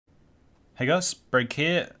Hey guys, Break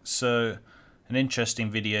here. So, an interesting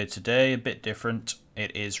video today, a bit different.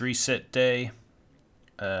 It is reset day,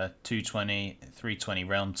 220, 320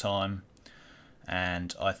 realm time,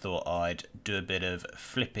 and I thought I'd do a bit of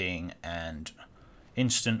flipping and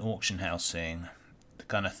instant auction housing, the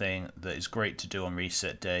kind of thing that is great to do on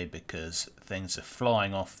reset day because things are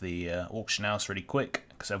flying off the auction house really quick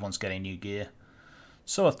because everyone's getting new gear.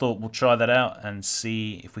 So I thought we'll try that out and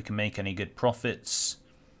see if we can make any good profits.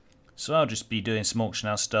 So I'll just be doing some auction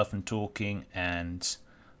house stuff and talking, and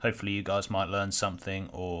hopefully you guys might learn something,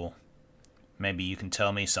 or maybe you can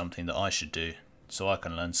tell me something that I should do so I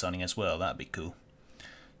can learn something as well. That'd be cool.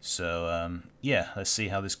 So yeah, let's see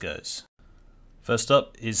how this goes. First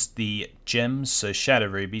up is the gems. So Shadow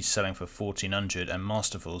Rubies selling for 1400 and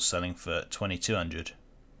Masterfuls selling for 2200.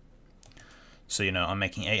 So you know, I'm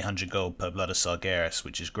making 800 gold per Blood of Sargeras,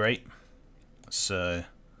 which is great. So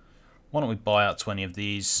why don't we buy out 20 of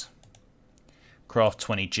these, craft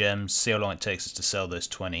 20 gems, see how long it takes us to sell those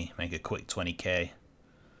 20, make a quick 20k.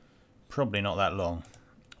 Probably not that long.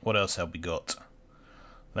 What else have we got?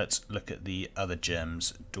 Let's look at the other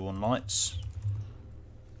gems. Dawn Lights.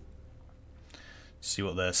 See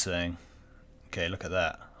what they're saying. Okay, look at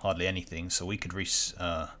that. Hardly anything. So we could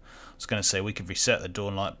I was going to say we could reset the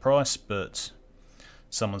Dawn Light price, but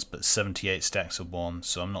someone's put 78 stacks of one,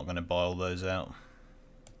 so I'm not going to buy all those out.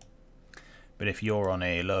 But if you're on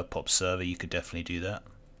a lower pop server, you could definitely do that.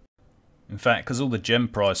 In fact, because all the gem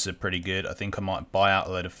prices are pretty good, I think I might buy out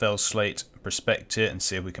a load of Fell Slate, prospect it, and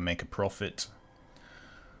see if we can make a profit.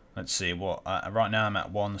 Let's see what. Right now I'm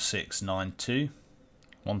at 1692.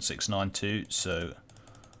 1692, so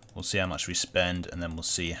we'll see how much we spend, and then we'll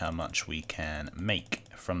see how much we can make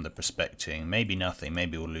from the prospecting. Maybe nothing,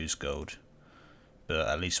 maybe we'll lose gold. But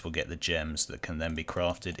at least we'll get the gems that can then be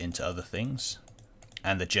crafted into other things.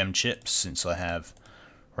 And the gem chips, since I have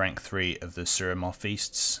rank 3 of the Suramar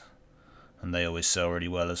Feasts, and they always sell really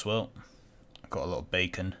well as well. I've got a lot of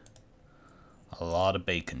bacon. A lot of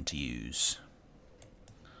bacon to use.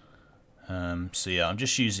 So yeah, I'm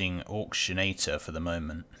just using Auctionator for the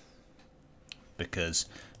moment, because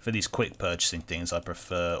for these quick purchasing things I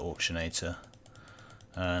prefer Auctionator.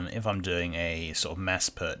 If I'm doing a sort of mass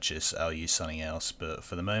purchase, I'll use something else, but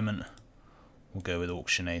for the moment we'll go with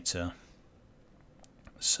Auctionator.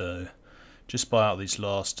 So just buy out these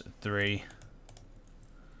last 3.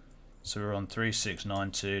 So we're on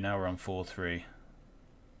 3692, now we're on 43.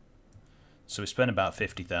 So we spent about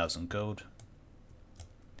 50,000 gold.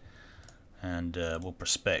 And we'll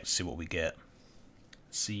prospect, see what we get.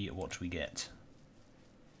 See what we get.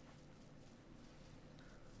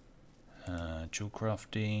 Jewel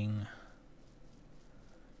crafting,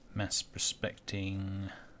 mass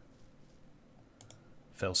prospecting,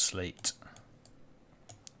 Fell Slate.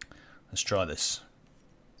 Let's try this.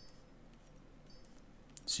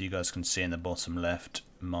 So you guys can see in the bottom left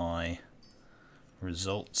my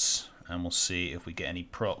results, and we'll see if we get any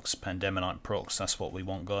procs, Pandemonite procs. That's what we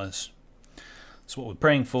want, guys. That's what we're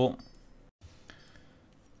praying for.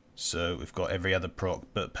 So we've got every other proc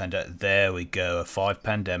but there we go, a 5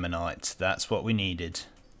 Pandemonite. That's what we needed.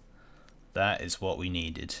 That is what we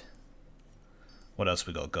needed. What else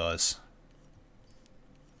we got, guys?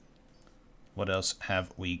 What else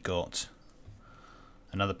have we got?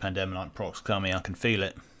 Another Pandemonite proc's coming. I can feel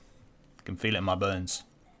it. I can feel it in my bones.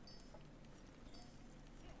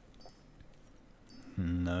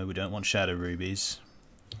 No, we don't want Shadow Rubies.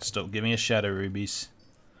 Stop giving us Shadow Rubies.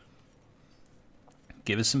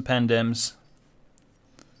 Give us some Pandems.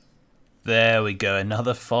 There we go,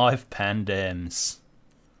 another 5 Pandems.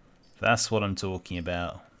 That's what I'm talking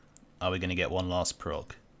about. Are we going to get one last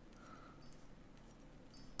proc?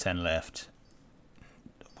 10 left.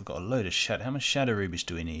 We've got a load of Shadow. How much Shadow Rubies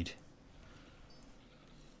do we need?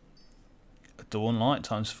 A Dawn Light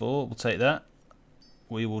times 4. We'll take that.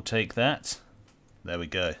 We will take that. There we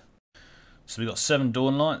go. So we got 7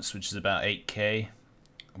 Dawn Lights, which is about 8k.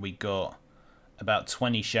 We got about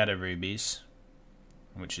 20 Shadow Rubies,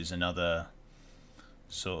 which is another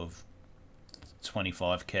sort of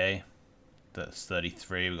 25k. That's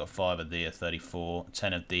 33. We got 5 of these, 34.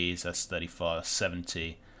 10 of these, that's 35,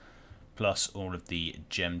 70. Plus all of the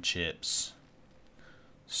gem chips.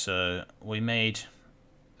 So we made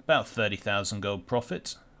about 30,000 gold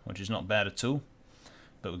profit, which is not bad at all.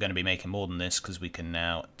 But we're going to be making more than this because we can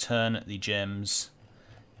now turn the gems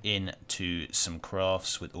into some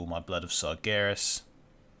crafts with all my Blood of Sargeras.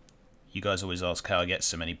 You guys always ask how I get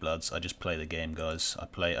so many bloods. I just play the game, guys. I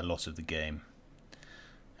play a lot of the game.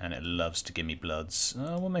 And it loves to give me bloods.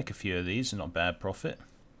 We'll make a few of these, not bad profit.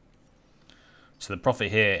 So the profit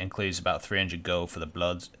here includes about 300 gold for the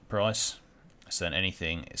blood price. So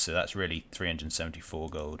anything, so that's really 374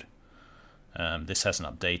 gold. This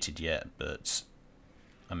hasn't updated yet, but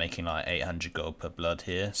I'm making like 800 gold per blood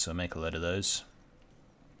here, so I make a load of those.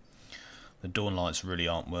 The Dawn Lights really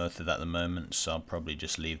aren't worth it at the moment, so I'll probably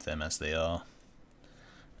just leave them as they are.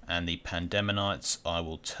 And the Pandemonites I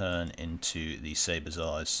will turn into the Saber's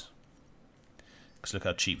Eyes. Because look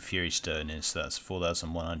how cheap Fury Stone is. So that's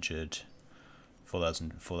 4,100,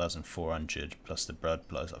 4,400 plus the Blood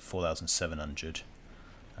plus 4,700.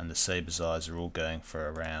 And the Saber's Eyes are all going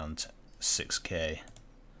for around 6k.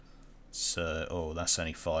 So, oh, that's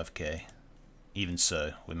only 5k. Even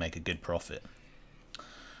so, we make a good profit.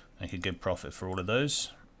 Make a good profit for all of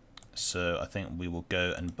those. So I think we will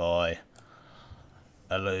go and buy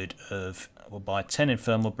a load of, we'll buy 10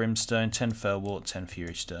 Infernal Brimstone, 10 Felwort, 10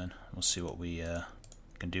 Fury Stone. We'll see what we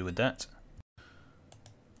can do with that.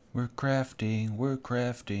 We're crafting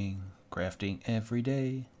every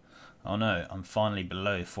day. Oh no, I'm finally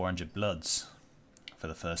below 400 bloods for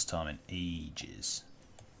the first time in ages.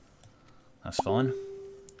 That's fine.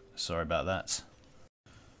 Sorry about that.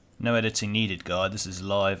 No editing needed, guy. This is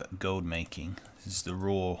live gold making. This is the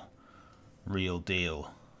raw, real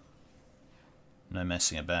deal. No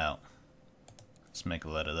messing about. Let's make a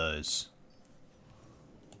load of those.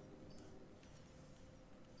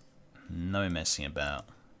 No messing about.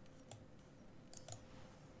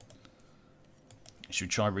 Should we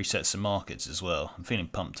try and reset some markets as well? I'm feeling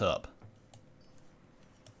pumped up.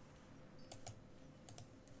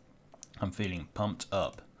 I'm feeling pumped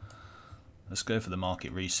up. Let's go for the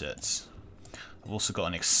market resets. I've also got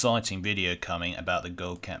an exciting video coming about the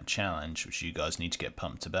Gold Cap Challenge, which you guys need to get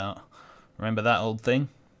pumped about. Remember that old thing?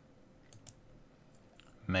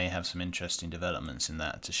 May have some interesting developments in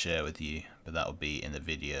that to share with you, but that will be in the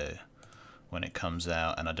video when it comes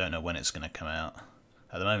out, and I don't know when it's going to come out.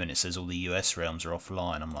 At the moment it says all the US realms are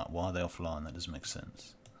offline. I'm like, why are they offline? That doesn't make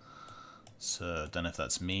sense. So I don't know if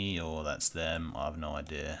that's me or that's them. I have no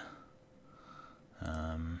idea.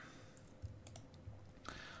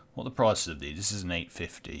 What are the prices of these? This is an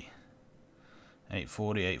 850.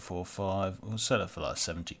 840, 845. We'll sell it for like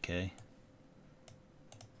 70k.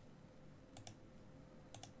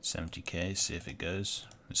 70k, see if it goes.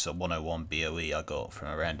 It's a 101 BOE I got from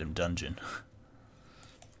a random dungeon.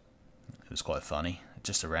 It was quite funny.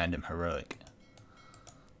 Just a random heroic.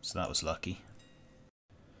 So that was lucky.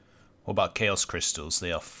 What about Chaos Crystals?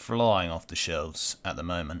 They are flying off the shelves at the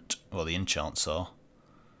moment. Well, the enchants are.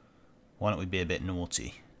 Why don't we be a bit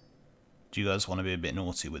naughty? Do you guys want to be a bit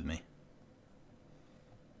naughty with me?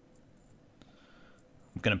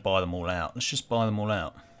 I'm going to buy them all out. Let's just buy them all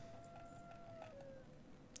out.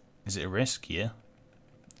 Is it a risk? Yeah.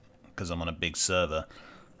 Because I'm on a big server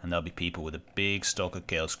and there'll be people with a big stock of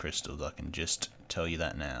Chaos Crystals. I can just tell you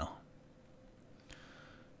that now.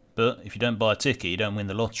 But if you don't buy a ticket, you don't win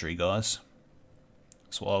the lottery, guys.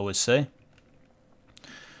 That's what I always say.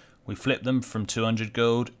 We flip them from 200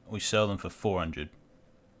 gold, we sell them for 400.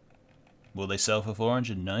 Will they sell for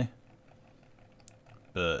 400? No.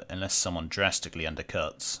 But unless someone drastically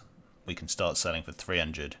undercuts, we can start selling for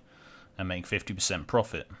 300 and make 50%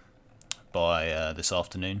 profit by this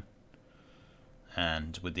afternoon.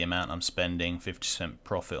 And with the amount I'm spending, 50%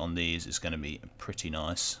 profit on these is going to be pretty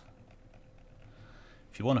nice.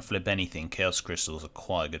 If you want to flip anything, Chaos Crystals are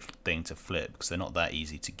quite a good thing to flip because they're not that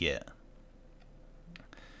easy to get.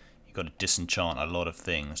 You've got to disenchant a lot of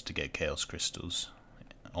things to get Chaos Crystals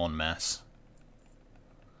en masse.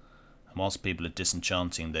 And whilst people are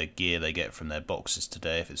disenchanting their gear they get from their boxes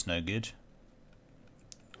today if it's no good,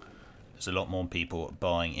 there's a lot more people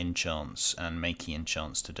buying enchants and making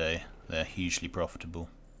enchants today. They're hugely profitable.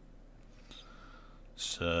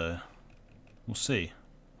 So we'll see.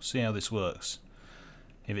 We'll see how this works.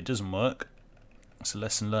 If it doesn't work, it's a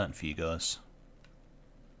lesson learnt for you guys.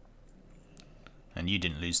 And you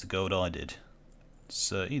didn't lose the gold, I did.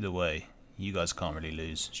 So either way, you guys can't really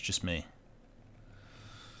lose. It's just me.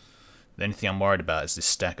 The only thing I'm worried about is this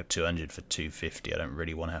stack of 200 for 250. I don't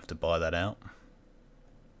really want to have to buy that out.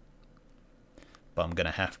 But I'm going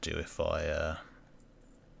to have to if I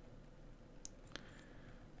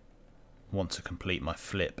want to complete my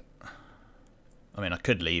flip. I mean, I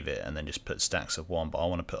could leave it and then just put stacks of one, but I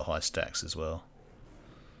want to put high stacks as well.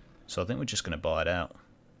 So I think we're just going to buy it out.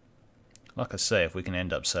 Like I say, if we can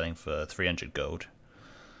end up selling for 300 gold,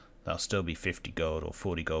 that'll still be 50 gold or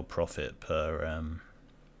 40 gold profit per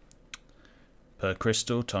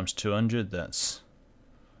crystal times 200. That's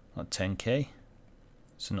like 10k.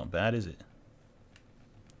 So not bad, is it?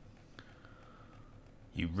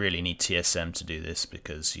 You really need TSM to do this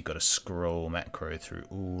because you've got to scroll macro through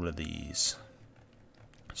all of these.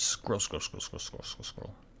 Scroll, scroll, scroll, scroll, scroll, scroll,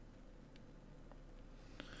 scroll.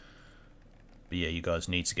 But yeah, you guys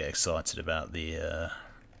need to get excited about the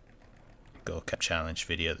Gold Cap Challenge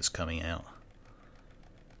video that's coming out.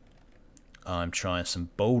 I'm trying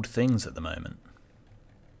some bold things at the moment.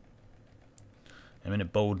 I'm in a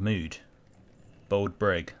bold mood. Bold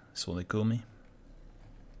Breg, that's what they call me.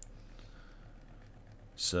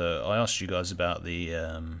 So I asked you guys about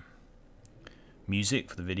the music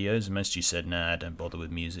for the videos, and most of you said, nah, don't bother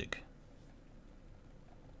with music.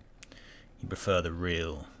 You prefer the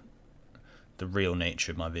real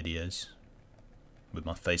nature of my videos, with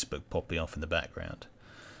my Facebook popping off in the background.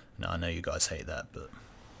 Now I know you guys hate that, but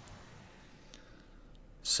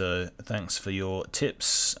so thanks for your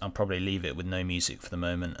tips. I'll probably leave it with no music for the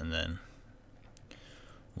moment, and then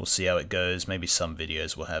we'll see how it goes. Maybe some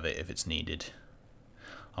videos will have it if it's needed.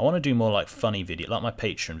 I want to do more like funny video, like my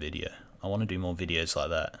Patreon video. I want to do more videos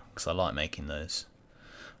like that because I like making those.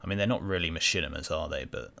 I mean, they're not really machinimas, are they?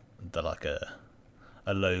 But they're like a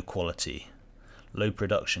low quality, low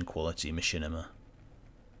production quality machinima.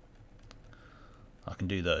 I can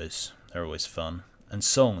do those. They're always fun. And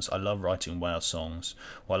songs, I love writing WoW songs.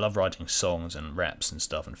 Well, I love writing songs and raps and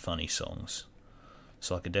stuff and funny songs.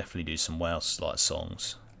 So I could definitely do some WoW like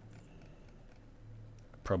songs.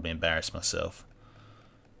 Probably embarrass myself.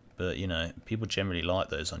 But you know, people generally like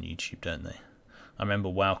those on YouTube, don't they? I remember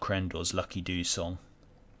WoW Krendor's Lucky Do song.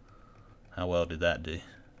 How well did that do?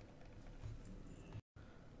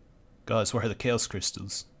 Guys, where are the Chaos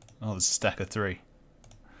Crystals? Oh, there's a stack of 3.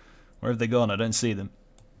 Where have they gone? I don't see them.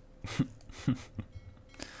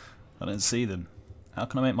 I don't see them. How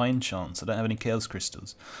can I make my enchants? I don't have any Chaos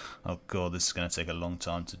Crystals. Oh god, this is going to take a long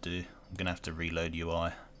time to do. I'm going to have to reload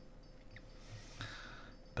UI.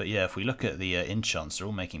 But yeah, if we look at the enchants, they're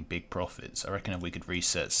all making big profits. I reckon if we could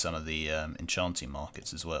reset some of the enchanting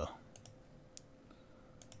markets as well,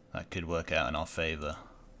 that could work out in our favour.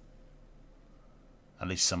 At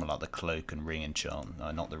least something like the cloak and ring enchant. No,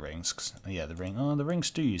 not the rings. 'Cause, yeah, the ring. Oh, the rings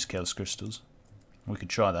do use Chaos Crystals. We could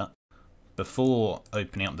try that. Before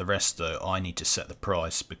opening up the rest though, I need to set the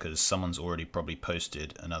price because someone's already probably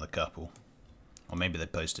posted another couple. Or maybe they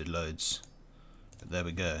posted loads. But there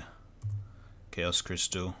we go. Chaos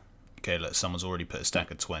Crystal. Okay, look, someone's already put a stack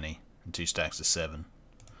of 20 and 2 stacks of 7.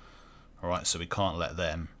 Alright, so we can't let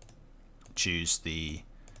them choose the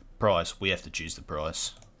price. We have to choose the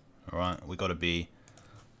price. Alright, we got to be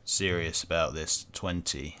serious about this.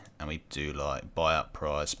 20, and we do like buy up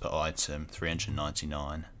price per item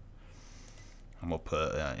 399, and we'll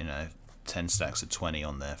put you know, 10 stacks of 20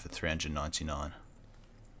 on there for 399,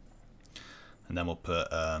 and then we'll put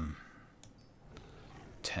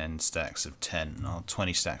 10 stacks of 10, or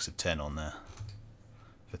 20 stacks of 10 on there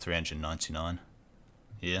for 399.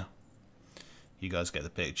 Yeah, you guys get the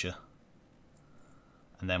picture.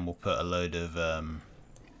 And then we'll put a load of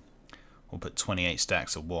we'll put 28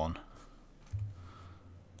 stacks of 1.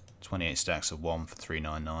 28 stacks of 1 for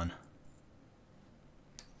 399.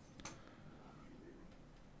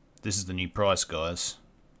 This is the new price, guys.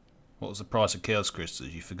 What was the price of Chaos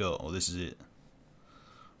Crystals? You forgot. Well, this is it.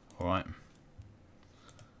 Alright.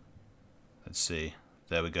 Let's see.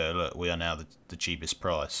 There we go. Look, we are now the cheapest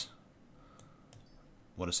price.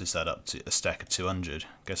 What does this add up to? A stack of 200.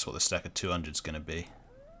 Guess what the stack of 200 is going to be?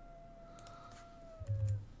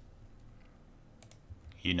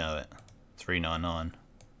 You know it. 399.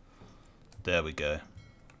 There we go.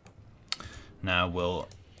 Now we'll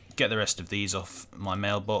get the rest of these off my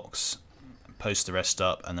mailbox, post the rest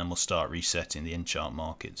up, and then we'll start resetting the enchant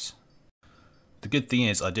markets. The good thing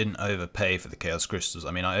is I didn't overpay for the Chaos Crystals.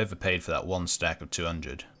 I mean, I overpaid for that 1 stack of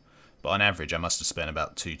 200, but on average I must have spent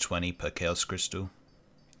about 220 per Chaos Crystal,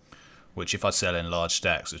 which if I sell in large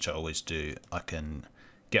stacks, which I always do, I can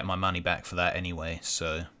get my money back for that anyway,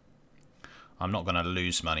 so I'm not going to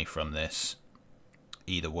lose money from this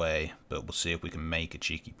either way, but we'll see if we can make a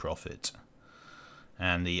cheeky profit.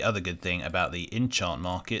 And the other good thing about the enchant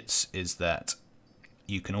markets is that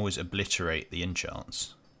you can always obliterate the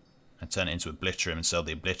enchants and turn it into Obliterum and sell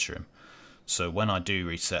the Obliterum. So when I do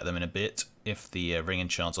reset them in a bit, if the ring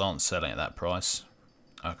enchants aren't selling at that price,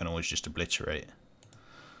 I can always just obliterate.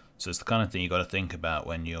 So it's the kind of thing you got to think about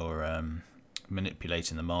when you're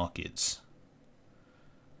manipulating the markets.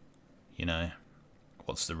 You know,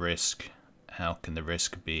 what's the risk? How can the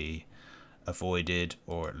risk be avoided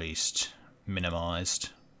or at least minimized?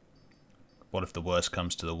 What if the worst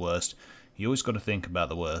comes to the worst? You always got to think about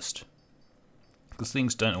the worst, because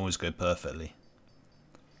things don't always go perfectly.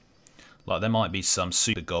 Like there might be some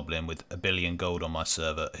super goblin with 1 billion gold on my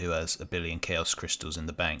server who has 1 billion Chaos Crystals in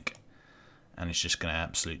the bank, and it's just going to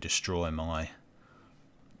absolutely destroy my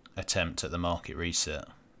attempt at the market reset.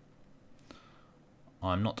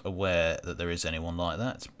 I'm not aware that there is anyone like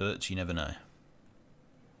that, but you never know.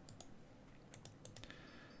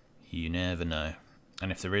 You never know.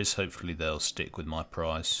 And if there is, hopefully they'll stick with my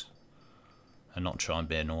price and not try and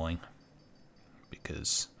be annoying,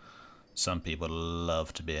 because some people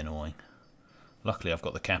love to be annoying. Luckily I've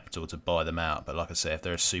got the capital to buy them out, but like I say, if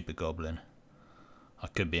they're a super goblin, I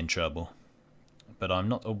could be in trouble. But I'm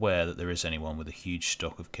not aware that there is anyone with a huge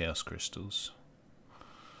stock of chaos crystals.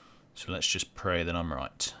 So let's just pray that I'm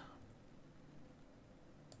right.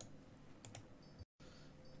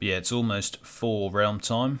 But yeah, it's almost 4 realm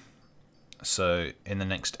time. So in the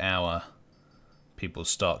next hour, people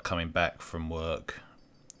start coming back from work,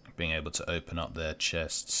 being able to open up their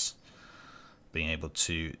chests, being able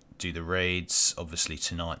to do the raids. Obviously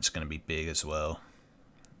tonight's going to be big as well.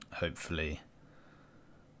 Hopefully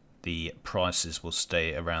the prices will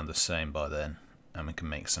stay around the same by then, and we can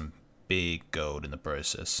make some big gold in the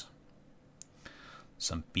process.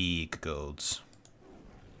 Some big golds.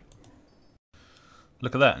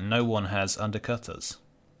 Look at that, no one has undercut us.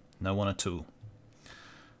 No one at all.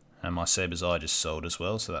 And my Saber's Eye just sold as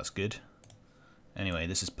well, so that's good. Anyway,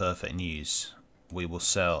 this is perfect news. We will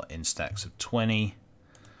sell in stacks of 20.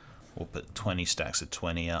 We'll put 20 stacks of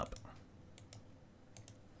 20 up.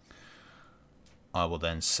 I will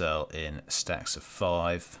then sell in stacks of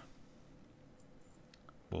 5.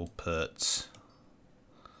 We'll put...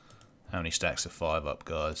 how many stacks of 5 up,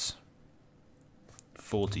 guys?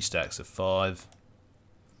 40 stacks of 5.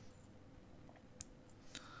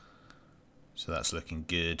 So that's looking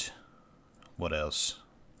good. What else?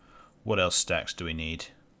 What else stacks do we need?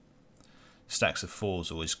 Stacks of 4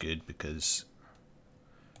 is always good because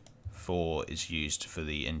 4 is used for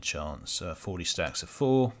the enchants. 40 stacks of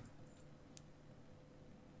 4.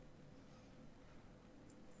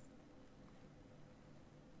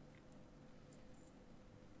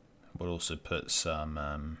 We'll also put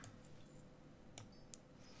some.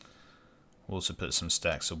 We'll also put some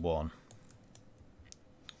stacks of 1.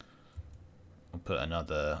 We'll put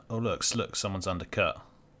another. Oh look! Someone's undercut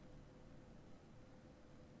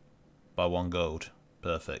by 1 gold.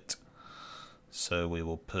 Perfect. So we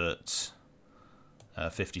will put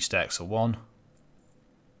 50 stacks of 1.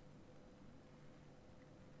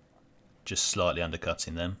 Just slightly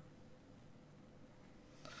undercutting them.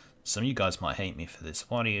 Some of you guys might hate me for this.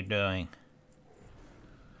 What are you doing?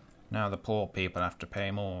 Now the poor people have to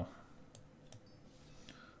pay more.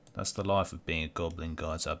 That's the life of being a goblin,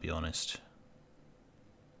 guys, I'll be honest.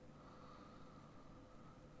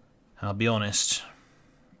 I'll be honest,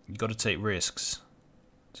 you got to take risks.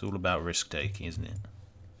 It's all about risk taking, isn't it?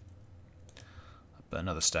 I'll put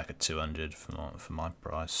another stack of 200 for my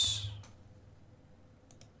price.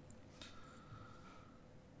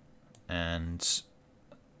 And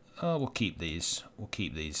we'll keep these. We'll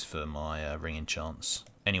keep these for my ring enchants.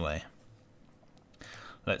 Anyway,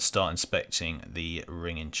 let's start inspecting the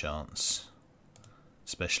ring enchants,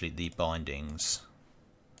 especially the bindings.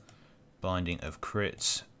 Binding of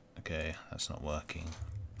crit. Okay, that's not working.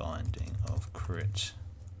 Binding of crit.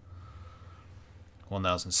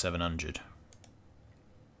 1,700.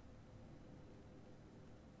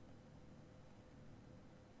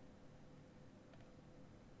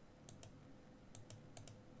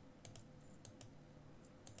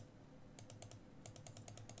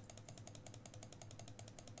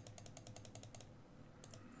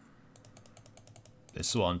 This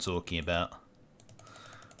is what I'm talking about.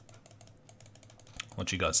 What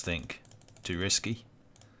do you guys think? Too risky?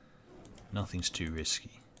 Nothing's too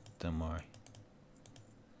risky. Don't worry.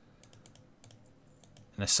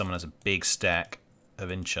 Unless someone has a big stack of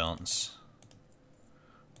enchants,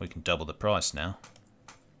 we can double the price now.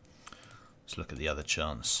 Let's look at the other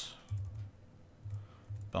chance.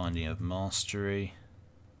 Binding of Mastery.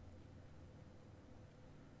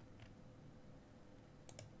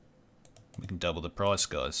 We can double the price,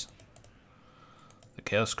 guys. The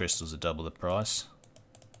Chaos Crystals are double the price.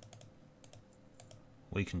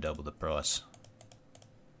 We can double the price.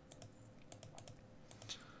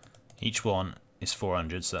 Each one is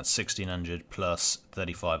 400, so that's 1,600 plus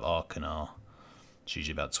 35 Arcanar. It's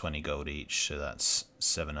usually about 20 gold each, so that's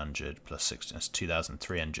 700 plus 60, that's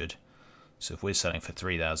 2,300. So if we're selling for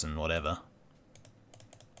 3,000 whatever,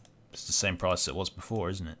 it's the same price it was before,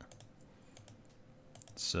 isn't it?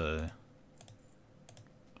 So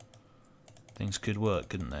things could work,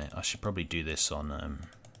 couldn't they? I should probably do this on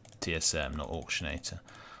TSM, not Auctionator.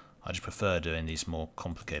 I just prefer doing these more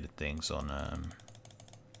complicated things on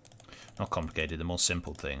not complicated, the more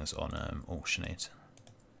simple things on Auctionator,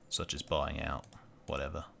 such as buying out,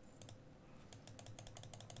 whatever.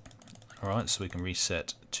 Alright, so we can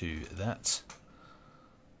reset to that.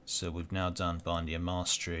 So we've now done Binding of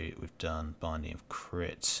Mastery, we've done Binding of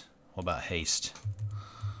Crit. What about Haste?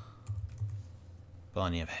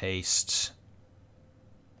 Binding of Haste.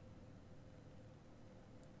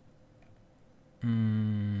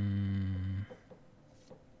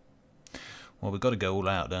 Well, we've got to go all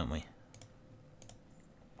out, don't we?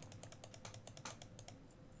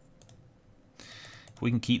 If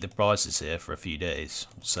we can keep the prices here for a few days,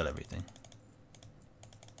 we'll sell everything.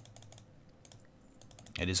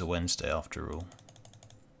 It is a Wednesday after all.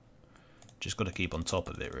 Just got to keep on top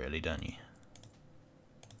of it really, don't you?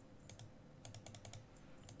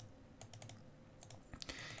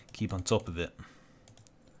 Keep on top of it.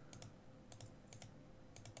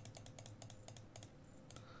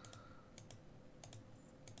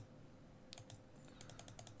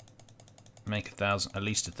 Make at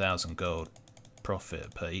least 1,000 gold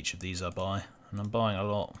profit per each of these I buy, and I'm buying a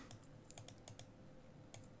lot.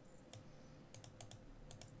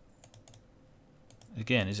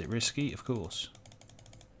 Again, is it risky? Of course.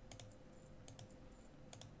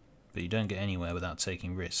 But you don't get anywhere without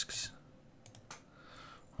taking risks.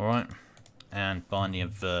 Alright, and Binding of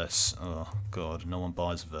Verse. Oh god, no one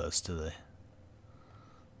buys Verse, do they?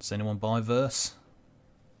 Does anyone buy Verse?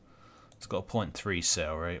 It's got a 0.3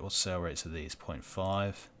 sale rate. What sale rates are these?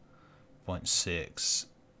 0.5, 0.6,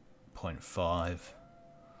 0.5,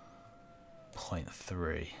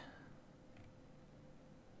 0.3.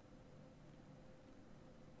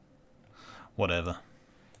 Whatever.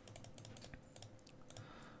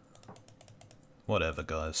 Whatever,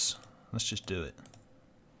 guys. Let's just do it.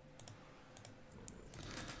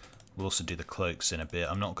 We'll also do the cloaks in a bit.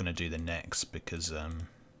 I'm not going to do the necks because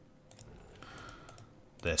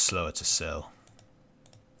they're slower to sell.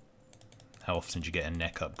 How often do you get a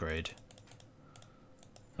neck upgrade?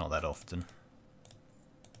 Not that often.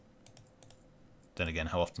 Then again,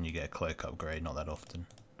 how often you get a cloak upgrade? Not that often.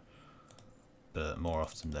 But more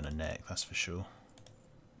often than a neck, that's for sure.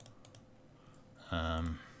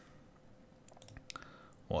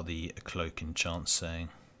 What are the cloak enchants saying?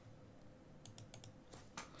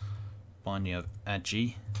 Binding of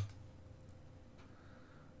Agi.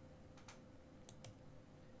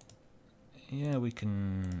 Yeah, we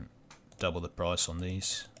can double the price on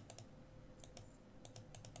these.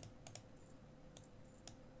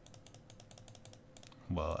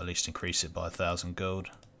 Well, at least increase it by 1,000 gold.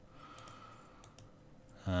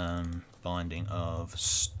 Binding of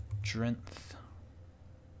Strength.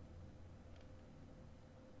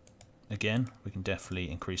 Again, we can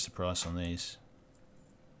definitely increase the price on these.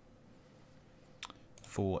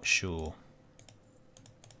 For sure.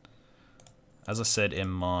 As I said in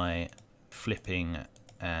my flipping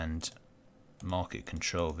and market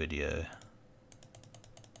control video,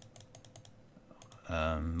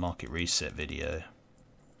 market reset video,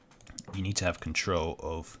 you need to have control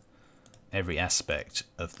of every aspect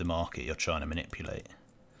of the market you're trying to manipulate.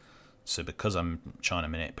 So because I'm trying to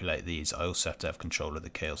manipulate these, I also have to have control of the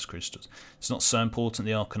Chaos Crystals. It's not so important,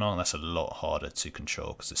 the Arcanine, that's a lot harder to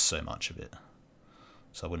control because there's so much of it.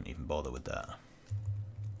 So I wouldn't even bother with that.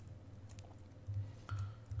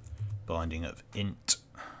 Binding of Int.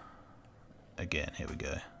 Again, here we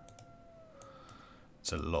go.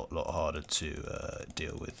 It's a lot harder to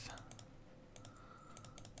deal with.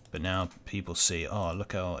 But now people see, oh,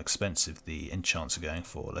 look how expensive the enchants are going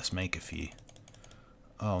for. Let's make a few.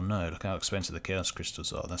 Oh no, look how expensive the Chaos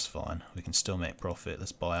Crystals are. That's fine. We can still make profit.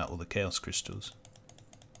 Let's buy out all the Chaos Crystals.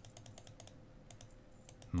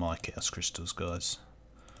 My Chaos Crystals, guys.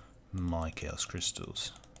 My Chaos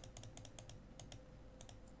Crystals.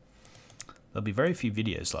 There'll be very few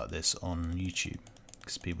videos like this on YouTube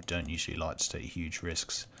because people don't usually like to take huge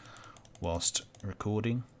risks whilst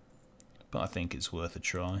recording. But I think it's worth a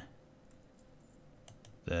try.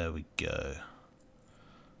 There we go.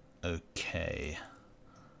 Okay.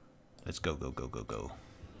 Let's go, go, go, go, go.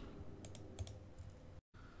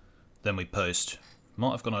 Then we post.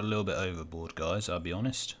 Might have gone a little bit overboard, guys, I'll be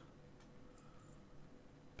honest.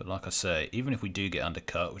 But like I say, even if we do get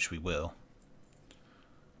undercut, which we will,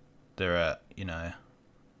 they're at, you know,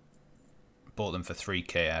 bought them for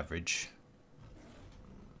 3k average.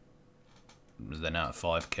 They're now at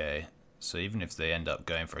 5k. So even if they end up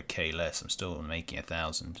going for a k less, I'm still making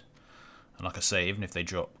 1,000. And like I say, even if they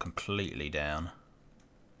drop completely down,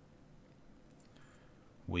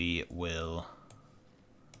 we will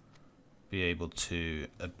be able to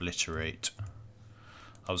obliterate.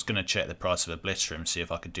 I was going to check the price of Obliterate, see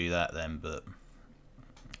if I could do that then, but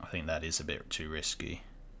I think that is a bit too risky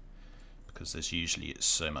because there's usually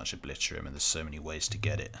so much Obliterate and there's so many ways to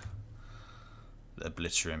get it. The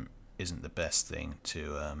Obliterate isn't the best thing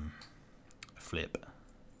to flip.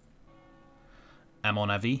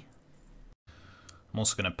 Amon Avi. I'm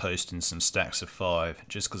also going to post in some stacks of 5,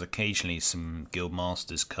 just because occasionally some guild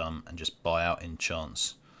masters come and just buy out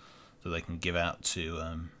enchants, so they can give out to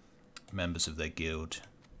members of their guild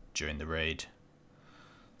during the raid.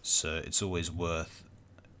 So it's always worth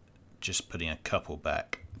just putting a couple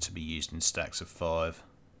back to be used in stacks of 5,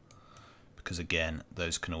 because again,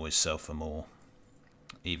 those can always sell for more,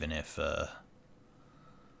 even if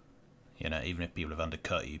you know, even if people have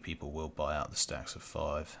undercut you, people will buy out the stacks of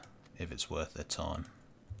 5 if it's worth their time.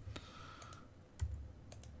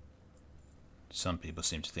 Some people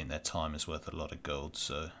seem to think their time is worth a lot of gold,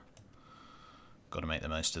 so got to make the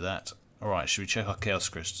most of that. Alright, should we check our chaos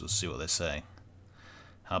crystals, see what they're saying?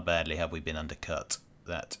 How badly have we been undercut?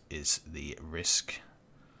 That is the risk.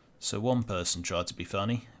 So one person tried to be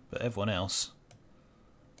funny, but everyone else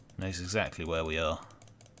knows exactly where we are.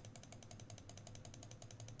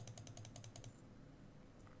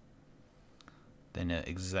 They know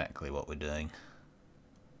exactly what we're doing.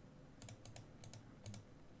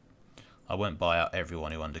 I won't buy out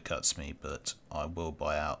everyone who undercuts me, but I will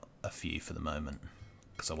buy out a few for the moment,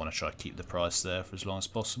 because I want to try to keep the price there for as long as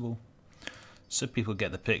possible, so people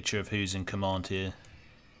get the picture of who's in command here,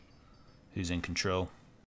 who's in control.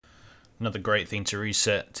 Another great thing to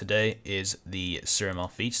reset today is the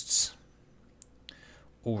Suramar feasts.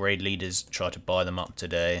 All raid leaders try to buy them up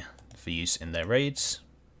today for use in their raids,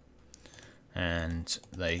 and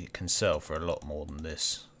they can sell for a lot more than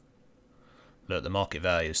this. Look, the market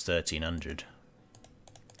value is 1300.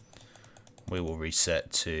 We will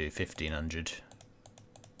reset to 1500.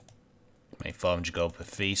 Make 500 gold per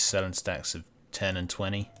feast, selling stacks of 10 and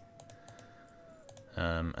 20.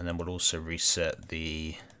 And then we'll also reset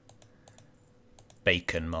the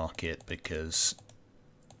bacon market, because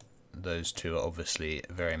those two are obviously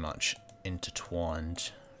very much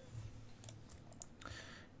intertwined.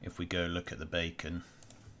 If we go look at the bacon,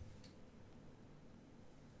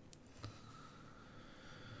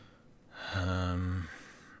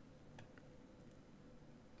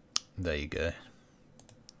 there you go.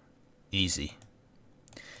 Easy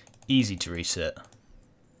to reset.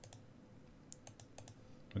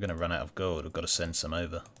 We're going to run out of gold. We've got to send some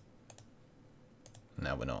over.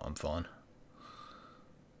 No, we're not. I'm fine.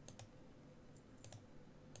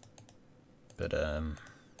 But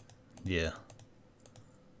yeah,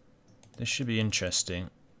 this should be interesting.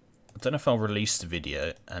 I don't know if I'll release the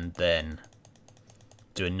video and then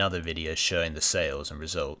do another video showing the sales and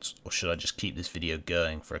results, or should I just keep this video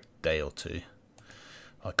going for a day or two?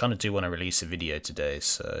 I kind of do want to release a video today,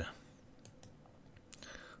 so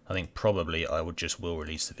I think probably I will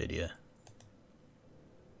release the video,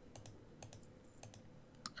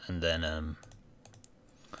 and then I'll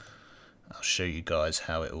show you guys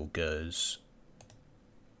how it all goes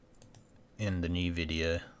in the new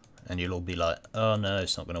video, and you'll all be like, oh no,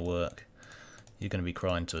 it's not going to work. You're going to be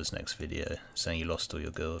crying to us next video, saying you lost all your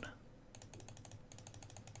gold.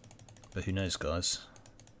 But who knows, guys?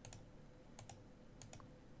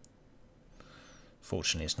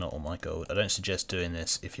 Fortunately, it's not all my gold. I don't suggest doing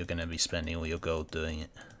this if you're going to be spending all your gold doing it.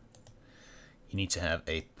 You need to have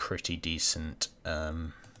a pretty decent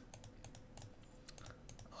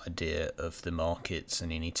idea of the markets,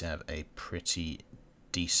 and you need to have a pretty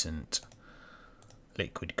decent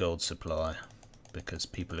liquid gold supply, because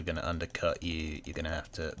people are going to undercut you. You're going to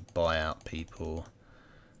have to buy out people,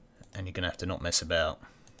 and you're going to have to not mess about.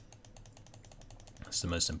 That's the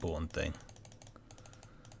most important thing.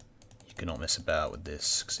 You cannot mess about with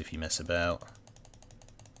this, because if you mess about,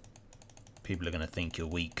 people are going to think you're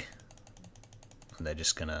weak, and they're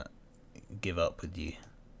just going to give up with you.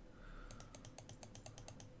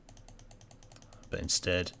 But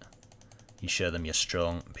instead, you show them you're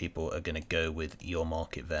strong, people are going to go with your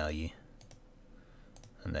market value,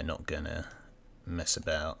 and they're not going to mess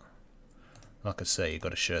about. Like I say, you've got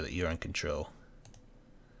to show that you're in control.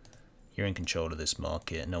 You're in control of this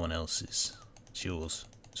market, no one else is. It's yours.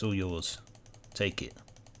 It's all yours. Take it.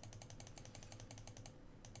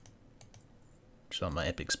 Just like my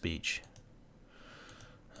epic speech.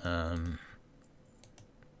 Okay,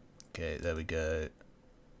 there we go.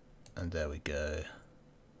 And there we go.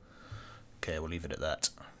 Okay, we'll leave it at that.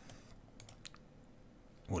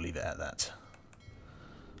 We'll leave it at that.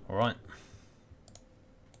 Alright.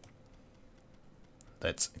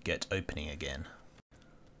 Let's get opening again.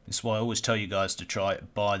 This is why I always tell you guys to try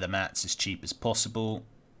buy the mats as cheap as possible.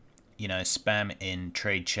 You know, spam in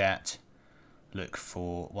trade chat. Look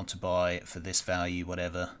for, want to buy for this value,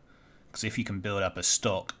 whatever. Because if you can build up a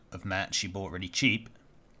stock of mats you bought really cheap,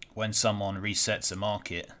 when someone resets a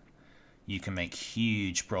market, you can make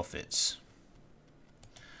huge profits.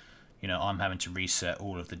 You know, I'm having to reset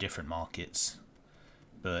all of the different markets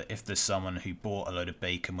But if there's someone who bought a load of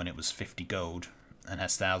bacon when it was 50 gold and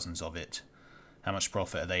has thousands of it, how much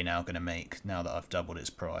profit are they now going to make now that I've doubled its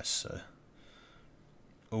price? So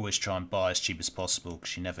always try and buy as cheap as possible,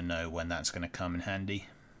 because you never know when that's going to come in handy.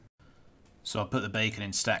 So I'll put the bacon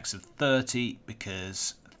in stacks of 30,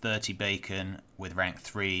 because 30 bacon with rank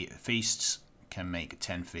 3 feasts can make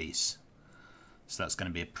 10 feasts. So that's going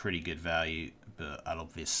to be a pretty good value, but I'll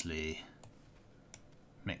obviously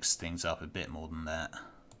mix things up a bit more than that.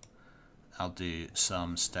 I'll do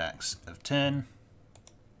some stacks of 10,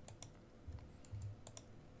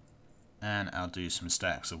 and I'll do some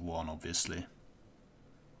stacks of 1, obviously,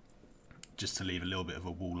 just to leave a little bit of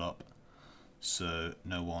a wall up so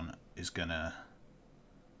no one is gonna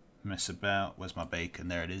mess about. Where's my bacon?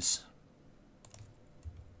 There it is.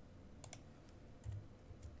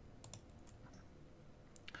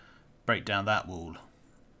 Break down that wall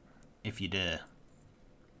if you dare.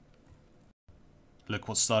 Look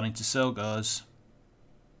what's starting to sell, guys.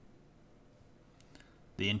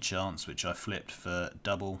 The enchants, which I flipped for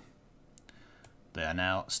double, they are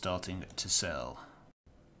now starting to sell.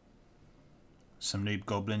 Some noob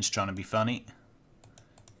goblins trying to be funny,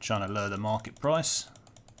 trying to lower the market price.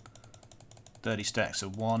 30 stacks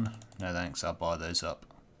of 1, no thanks, I'll buy those up.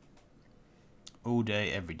 All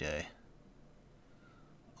day, every day.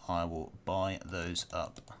 I will buy those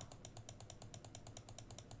up.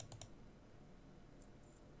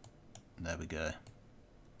 There we go.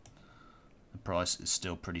 The price is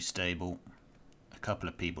still pretty stable. A couple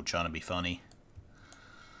of people trying to be funny.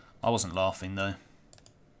 I wasn't laughing though.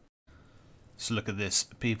 So look at this.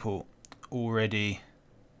 People already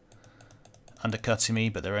undercutting me,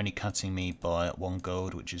 but they're only cutting me by 1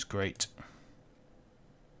 gold, which is great.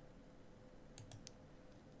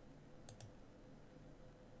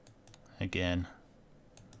 Again,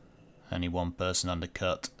 only 1 person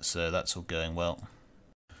undercut, so that's all going well.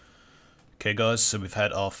 Okay guys, so we've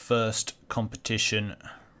had our first competition,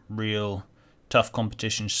 real tough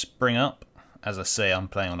competition spring up. As I say, I'm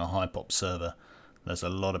playing on a Hypop server. There's a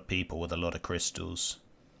lot of people with a lot of crystals.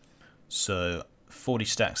 So 40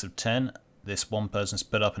 stacks of 10. This one person's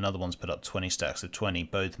put up, another one's put up 20 stacks of 20,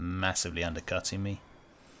 both massively undercutting me.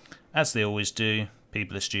 As they always do,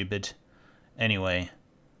 people are stupid. Anyway,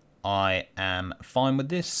 I am fine with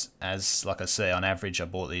this, as like I say, on average I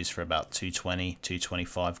bought these for about 220,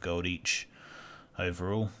 225 gold each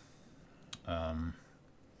overall.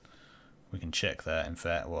 We can check that, in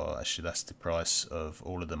fact. Well, actually that's the price of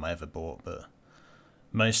all of them I ever bought, but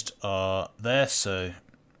most are there, so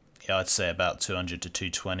yeah, I'd say about 200 to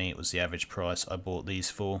 220 it was the average price I bought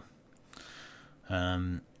these for.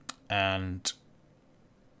 And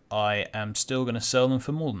I am still going to sell them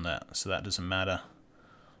for more than that, so that doesn't matter.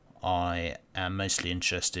 I am mostly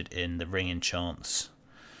interested in the ring enchants.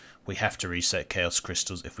 We have to reset Chaos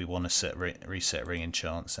Crystals if we want to reset ring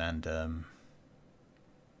enchants, and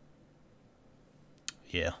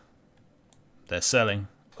yeah, they're selling.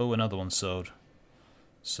 Oh, another one sold.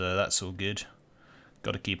 So that's all good.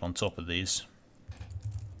 Got to keep on top of these.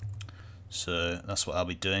 So that's what I'll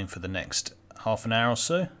be doing for the next half an hour or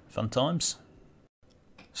so. Fun times.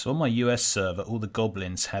 So on my US server, all the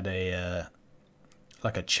goblins had a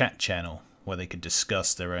like a chat channel where they could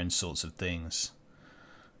discuss their own sorts of things,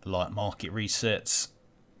 like market resets.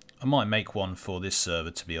 I might make one for this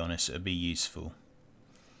server, to be honest. It would be useful.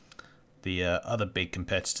 The other big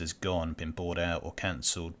competitors gone, been bought out or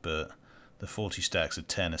cancelled, but the 40 stacks of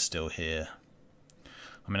 10 are still here.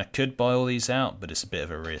 I mean, I could buy all these out, but it's a bit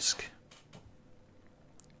of a risk.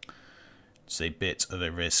 It's a bit of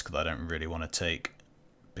a risk that I don't really want to take,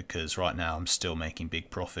 because right now I'm still making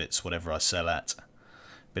big profits whatever I sell at.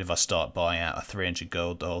 But if I start buying out at 300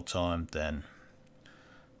 gold the whole time, then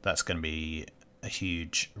that's going to be a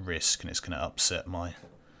huge risk, and it's going to upset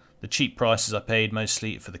the cheap prices I paid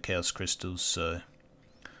mostly for the Chaos Crystals. So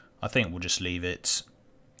I think we'll just leave it.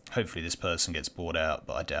 Hopefully this person gets bought out,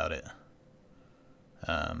 but I doubt it.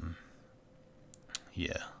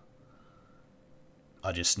 Yeah,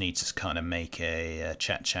 I just need to kind of make a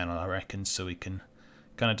chat channel, I reckon, so we can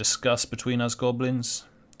kind of discuss between us goblins,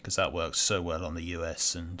 because that works so well on the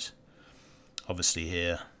US, and obviously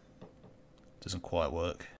here doesn't quite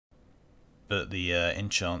work. But the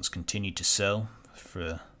enchants continue to sell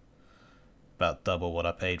for about double what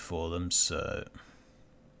I paid for them, so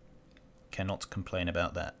cannot complain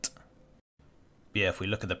about that. But yeah, if we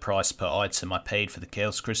look at the price per item I paid for the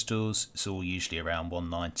Chaos Crystals, it's all usually around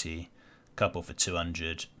 190, a couple for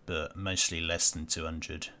 200, but mostly less than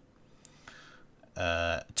 200.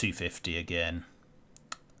 250 again,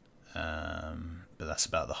 but that's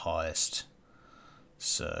about the highest.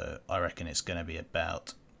 So I reckon it's going to be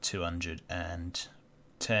about 200 and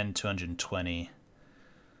 210, 220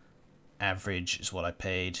 average is what I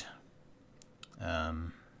paid,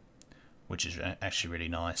 which is actually really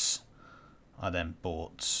nice. I then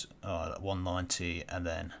bought 190 and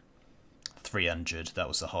then 300. That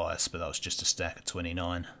was the highest, but that was just a stack of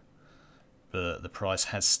 29. But the price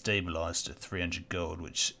has stabilized at 300 gold,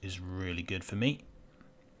 which is really good for me,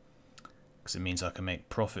 because it means I can make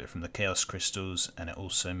profit from the chaos crystals, and it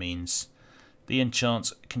also means the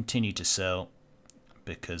enchants continue to sell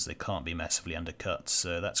because they can't be massively undercut,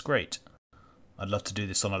 so that's great. I'd love to do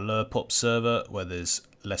this on a lower pop server where there's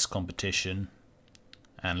less competition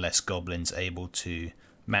and less goblins able to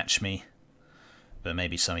match me, but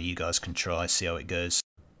maybe some of you guys can try, see how it goes.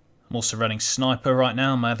 I'm also running Sniper right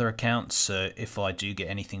now on my other account, so if I do get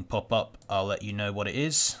anything pop up, I'll let you know what it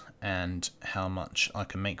is and how much I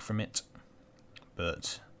can make from it.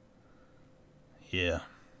 But yeah,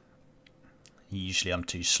 usually I'm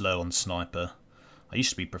too slow on Sniper. I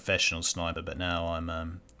used to be professional Sniper, but now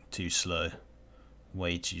I'm too slow,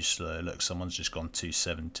 way too slow. Look, someone's just gone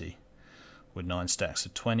 270 with 9 stacks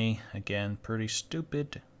of 20. Again, pretty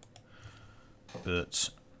stupid. But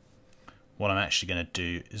what I'm actually going to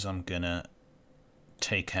do is I'm going to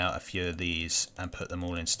take out a few of these and put them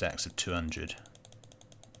all in stacks of 200.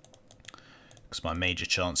 Because my major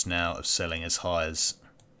chance now of selling as high as,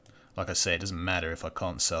 like I say, it doesn't matter if I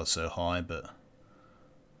can't sell so high, but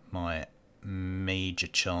my major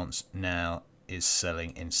chance now is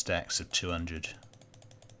selling in stacks of 200.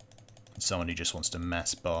 And someone who just wants to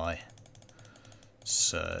mass buy.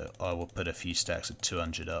 So I will put a few stacks of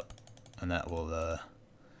 200 up, and that will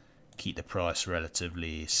keep the price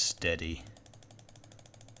relatively steady.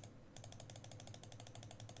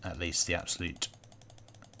 At least the absolute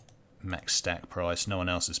max stack price. No one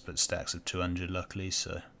else has put stacks of 200 luckily,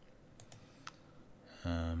 so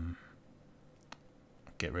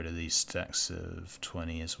get rid of these stacks of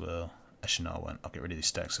 20 as well. Actually no, I won't. I'll get rid of these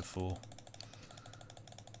stacks of 4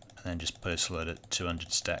 and then just post load it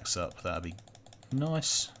 200 stacks up. That'll be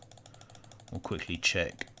nice. We'll quickly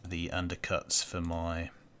check the undercuts for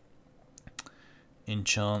my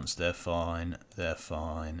enchants. They're fine, they're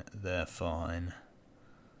fine, they're fine,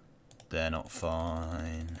 they're not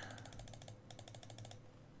fine,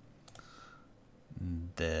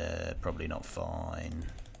 they're probably not fine,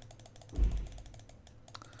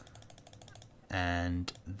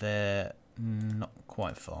 and they're not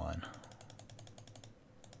quite fine.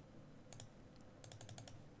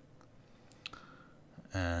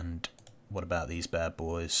 And what about these bad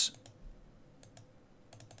boys?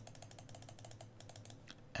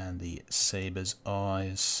 And the Saber's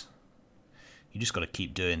Eyes. You just got to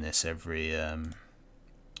keep doing this every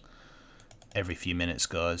few minutes,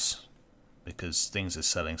 guys, because things are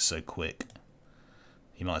selling so quick.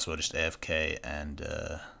 You might as well just AFK and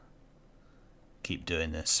keep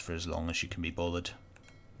doing this for as long as you can be bothered,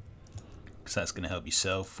 because that's going to help you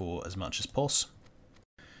sell for as much as possible.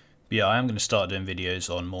 But yeah, I am going to start doing videos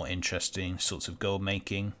on more interesting sorts of gold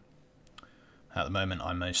making. At the moment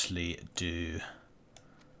I mostly do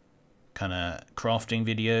kind of crafting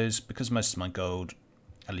videos, because most of my gold,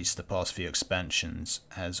 at least the past few expansions,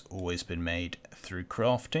 has always been made through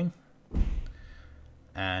crafting.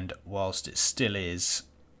 And whilst it still is,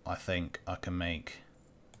 I think I can make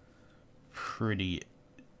pretty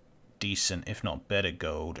decent, if not better,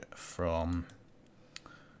 gold from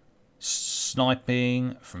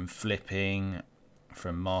sniping, from flipping,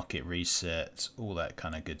 from market resets, all that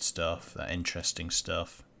kind of good stuff, that interesting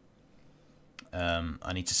stuff.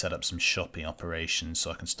 I need to set up some shopping operations so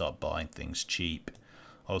I can start buying things cheap.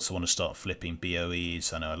 I also want to start flipping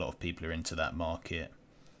BOEs. I know a lot of people are into that market.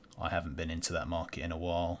 I haven't been into that market in a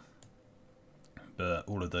while, but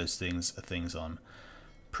all of those things are things I'm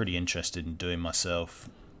pretty interested in doing myself,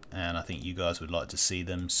 and I think you guys would like to see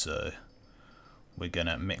them, so we're going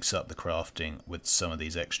to mix up the crafting with some of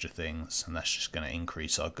these extra things, and that's just going to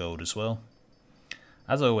increase our gold as well.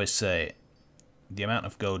 As I always say, the amount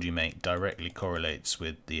of gold you make directly correlates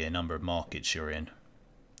with the number of markets you're in.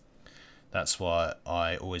 That's why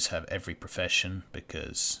I always have every profession,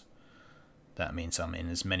 because that means I'm in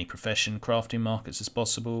as many profession crafting markets as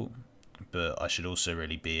possible, but I should also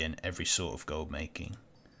really be in every sort of gold making,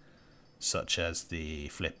 such as the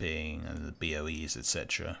flipping and the BOEs,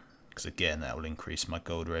 etc. Because again, that will increase my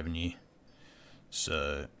gold revenue.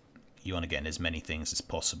 So you want to get in as many things as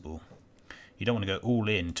possible. You don't want to go all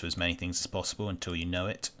in to as many things as possible until you know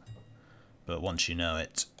it, but once you know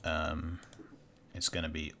it, it's going to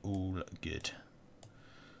be all good.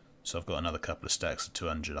 So I've got another couple of stacks of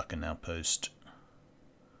 200 I can now post.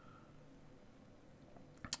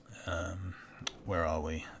 Where are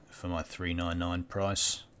we for my 399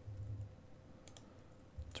 price?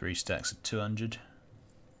 3 stacks of 200.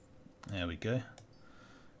 There we go.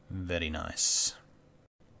 Very nice.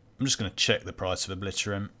 I'm just going to check the price of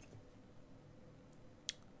Obliterate.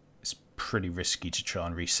 It's pretty risky to try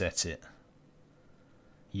and reset it.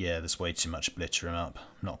 Yeah, there's way too much Obliterate up.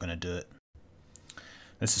 I'm not going to do it.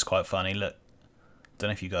 This is quite funny. Look, don't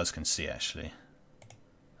know if you guys can see actually.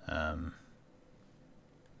 No,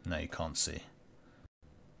 you can't see.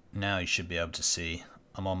 Now you should be able to see.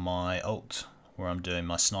 I'm on my alt where I'm doing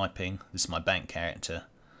my sniping. This is my bank character.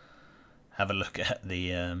 Have a look at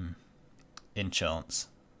the enchants.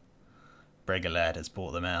 Bregalad has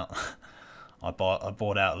bought them out. I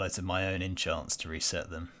bought out loads of my own enchants to reset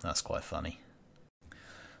them. That's quite funny.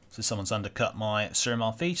 So someone's undercut my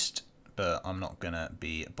Suramar Feast, but I'm not going to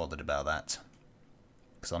be bothered about that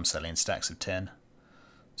because I'm selling stacks of 10.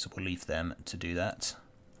 So we'll leave them to do that.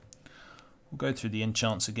 We'll go through the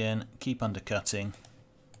enchants again, keep undercutting.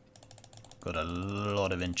 Got a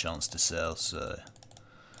lot of enchants to sell, so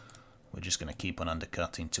we're just going to keep on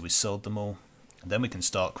undercutting till we sold them all. And then we can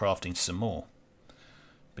start crafting some more,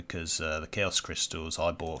 because the Chaos Crystals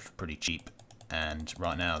I bought for pretty cheap, and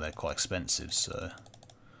right now they're quite expensive, so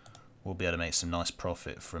we'll be able to make some nice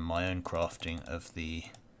profit from my own crafting of the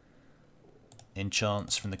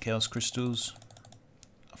enchants from the Chaos Crystals.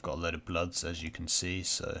 I've got a load of bloods, as you can see,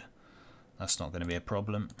 so that's not going to be a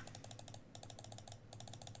problem.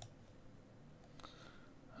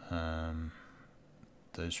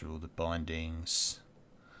 Those are all the bindings.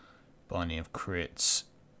 Binding of crits,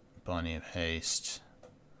 binding of haste.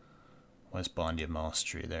 Where's binding of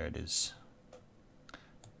mastery? There it is.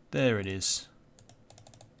 There it is.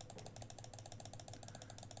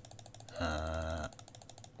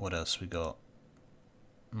 What else we got?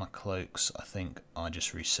 My cloaks, I think I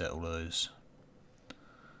just reset all those.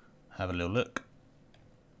 Have a little look.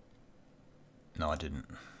 No, I didn't.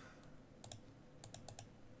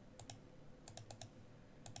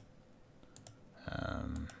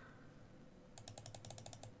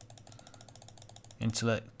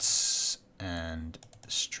 Intellect and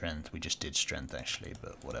strength. We just did strength actually,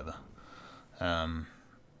 but whatever.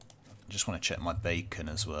 Just want to check my bacon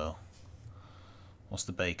as well. What's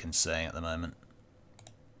the bacon saying at the moment?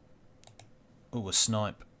 Oh, a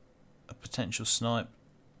snipe. A potential snipe.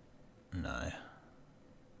 No.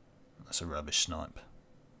 That's a rubbish snipe.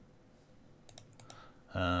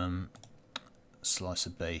 Slice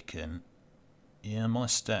of bacon. Yeah, my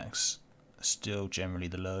stacks are still generally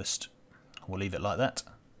the lowest. We'll leave it like that.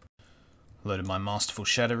 A load of my Masterful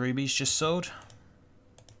Shadow Rubies just sold.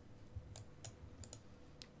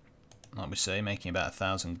 Like we say, making about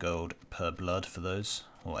 1,000 gold per blood for those.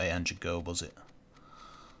 Or 800 gold was it.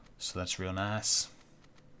 So that's real nice.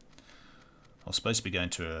 I was supposed to be going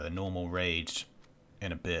to a normal raid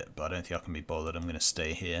in a bit, but I don't think I can be bothered. I'm going to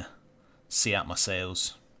stay here, see out my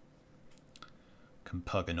sales. Can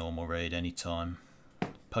pug a normal raid anytime.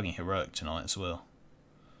 Pugging heroic tonight as well.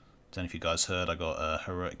 Don't know if you guys heard, I got a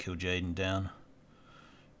heroic Kil'jaeden down.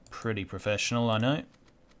 Pretty professional, I know.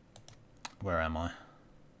 Where am I?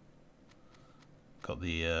 Got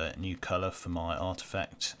the new colour for my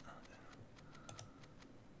artifact.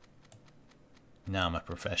 Now I'm a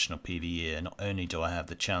professional PvEer. Not only do I have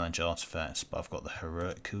the challenge artifacts, but I've got the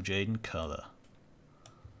heroic Kil'jaeden colour.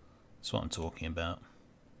 That's what I'm talking about.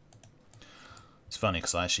 It's funny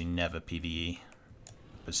because I actually never PvE,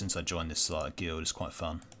 but since I joined this guild, it's quite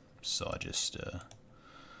fun. So I just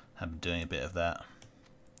have been doing a bit of that.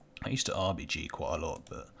 I used to RBG quite a lot,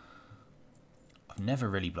 but I've never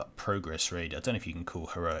really progress raided. I don't know if you can call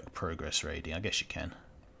heroic progress raiding. I guess you can.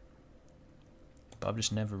 But I've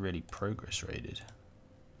just never really progress raided.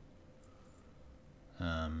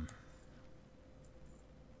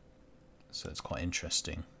 So it's quite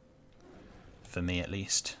interesting, for me at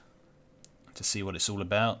least, to see what it's all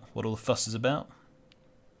about, what all the fuss is about.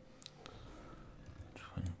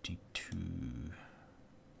 22.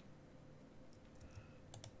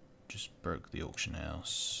 Just broke the auction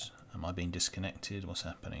house. Am I being disconnected? What's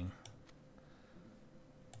happening?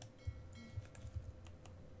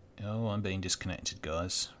 Oh, I'm being disconnected,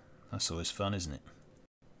 guys. That's always fun, isn't it?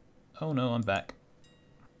 Oh no, I'm back.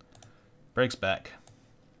 Breg's back.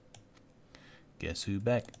 Guess who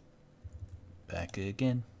back? Back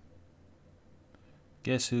again.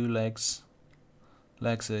 Guess who lags?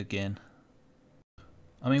 Lags again.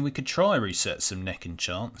 I mean, we could try reset some neck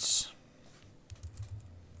enchants.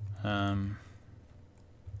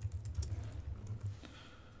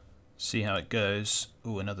 See how it goes.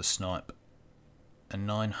 Oh, another snipe. A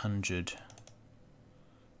 900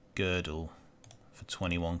 girdle for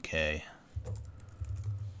 21k.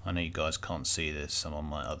 I know you guys can't see this. I'm on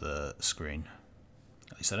my other screen.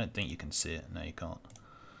 At least I don't think you can see it. No, you can't.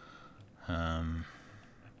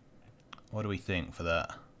 What do we think for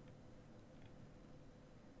that?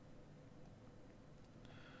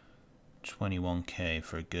 21k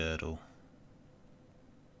for a girdle.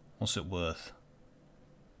 What's it worth?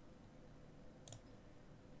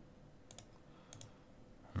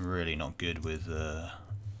 I'm really not good with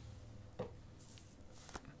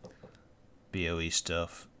BOE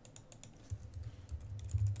stuff.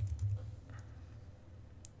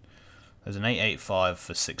 There's an 885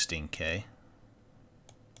 for 16k.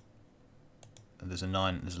 There's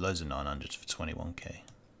loads of 900s for 21k.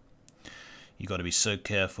 You got to be so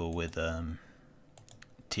careful with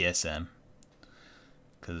TSM,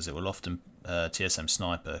 because it will often TSM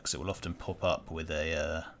sniper, because it will often pop up with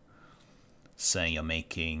a saying you're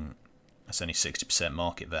making it's only 60%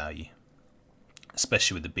 market value,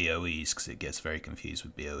 especially with the BOEs, because it gets very confused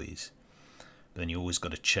with BOEs. But then you always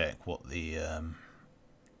got to check what the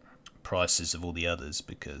prices of all the others,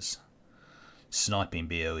 because sniping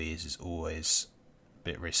BOEs is always a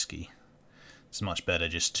bit risky. It's much better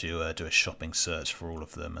just to do a shopping search for all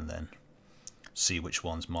of them and then see which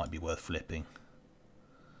ones might be worth flipping.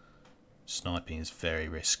 Sniping is very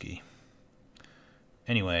risky.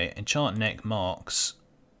 Anyway, enchant neck marks.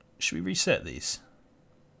 Should we reset these?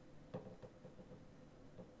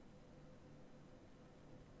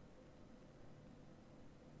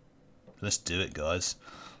 Let's do it, guys.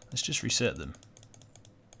 Let's just reset them.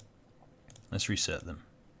 Let's reset them.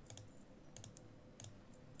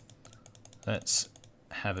 Let's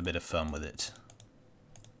have a bit of fun with it.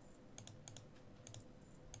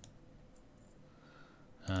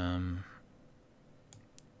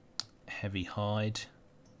 Heavy hide.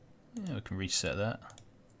 Yeah, we can reset that.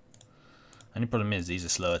 Only problem is these are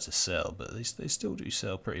slower to sell, but they still do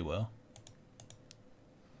sell pretty well.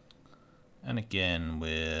 And again,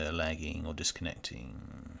 we're lagging or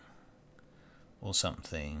disconnecting or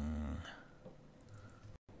something.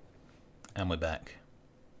 And we're back.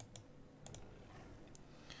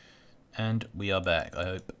 And we are back, I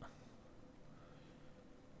hope.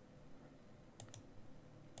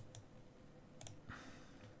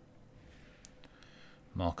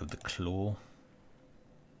 Mark of the Claw.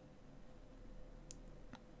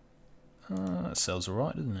 That sells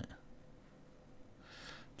alright, doesn't it?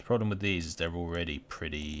 The problem with these is they're already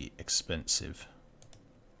pretty expensive.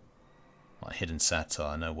 Like Hidden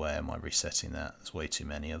Satire, no way am I resetting that. There's way too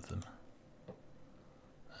many of them.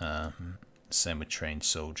 Same with Trained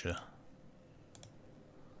Soldier.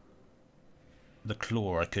 The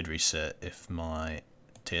Claw I could reset if my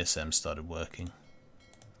TSM started working.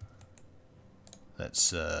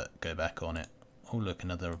 Let's go back on it. Oh look,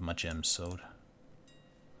 another of my gems sold.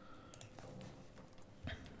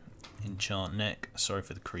 Enchant neck. Sorry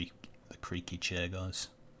for the creaky chair, guys.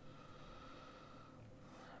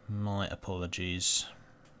 My apologies.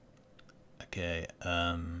 Okay,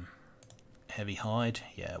 heavy hide.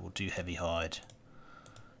 Yeah, we'll do heavy hide,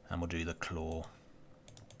 and we'll do the claw.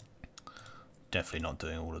 Definitely not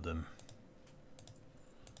doing all of them.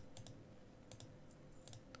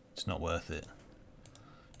 It's not worth it.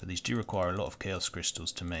 But these do require a lot of chaos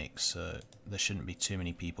crystals to make, so there shouldn't be too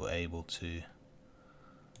many people able to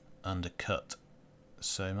undercut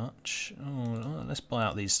so much. Oh, let's buy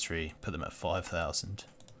out these three, put them at 5,000.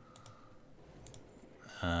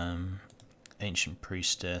 Ancient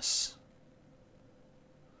Priestess.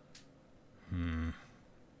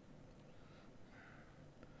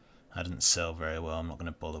 I didn't sell very well, I'm not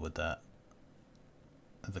going to bother with that.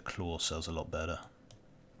 The claw sells a lot better.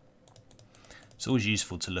 It's always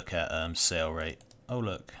useful to look at sale rate. Oh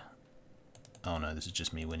look. Oh no, this is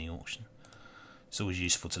just me winning auction. It's always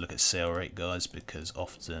useful to look at sale rate, guys, because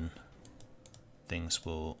often things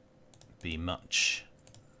will be much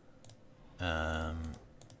have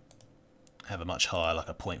a much higher, like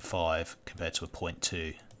a 0.5 compared to a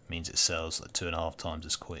 0.2. Means it sells like 2.5 times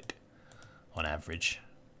as quick on average.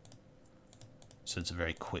 So it's a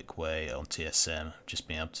very quick way on TSM, just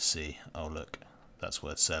being able to see, oh look, that's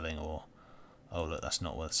worth selling, or oh look, that's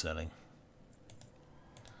not worth selling.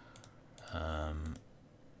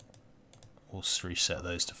 We'll reset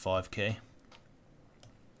those to 5k.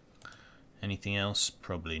 Anything else?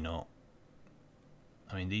 Probably not.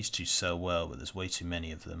 I mean, these two sell well, but there's way too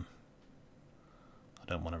many of them. I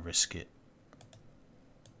don't want to risk it.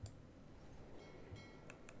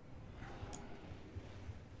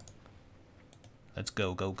 Let's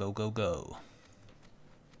go, go, go, go, go.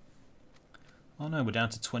 Oh no, we're down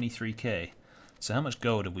to 23k. So how much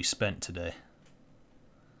gold have we spent today?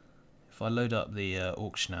 If I load up the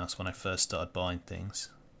auction house when I first started buying things.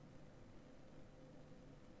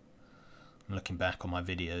 I'm looking back on my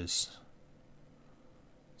videos,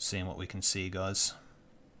 seeing what we can see, guys.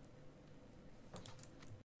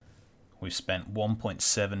 we've spent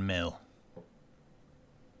 1.7 mil.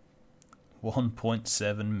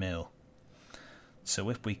 1.7 mil. So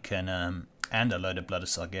if we can, and a load of Blood of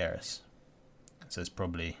Sargeras, so it's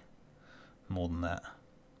probably more than that.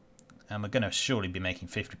 And we're going to surely be making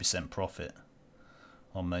 50% profit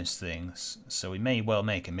on most things, so we may well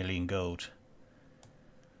make 1 million gold.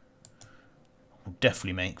 We'll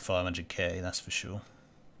definitely make 500k, that's for sure,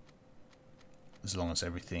 as long as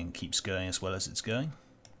everything keeps going as well as it's going.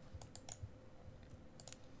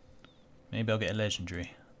 Maybe I'll get a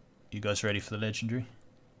legendary. You guys ready for the legendary?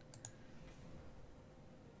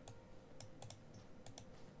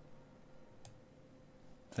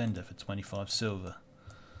 Vendor for 25 silver.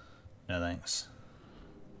 No thanks.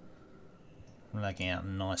 I'm lagging out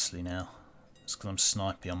nicely now. It's because I'm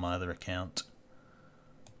snipey on my other account.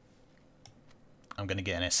 I'm going to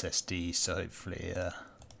get an SSD, so hopefully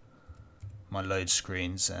my load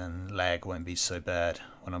screens and lag won't be so bad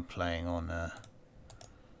when I'm playing on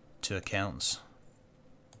 2 accounts.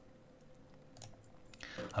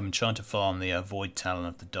 I've been trying to farm the Void Talon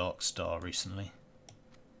of the Dark Star recently.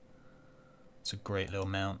 It's a great little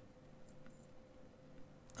mount.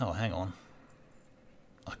 Oh, hang on.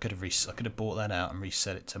 I could have bought that out and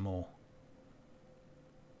reset it to more.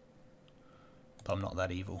 But I'm not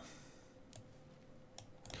that evil.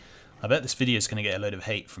 I bet this video is going to get a load of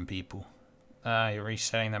hate from people. You're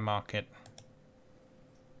resetting the market.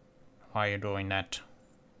 Why are you doing that?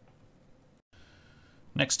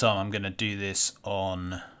 Next time I'm going to do this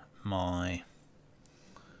on my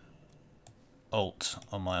alt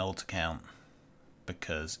account,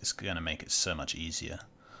 because it's going to make it so much easier.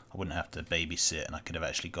 I wouldn't have to babysit, and I could have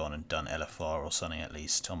actually gone and done LFR or something at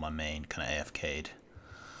least on my main, kind of AFK'd.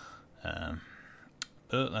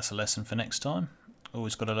 But that's a lesson for next time.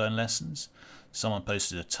 Always got to learn lessons. Someone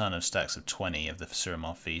posted a ton of stacks of 20 of the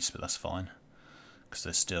Suramar Feast, but that's fine, because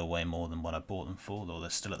they're still way more than what I bought them for, or they're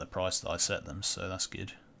still at the price that I set them, so that's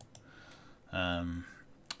good.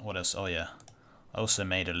 What else? Oh yeah, I also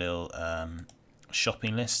made a little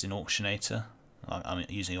shopping list in Auctionator. I'm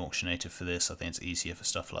using Auctionator for this. I think it's easier for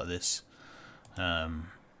stuff like this.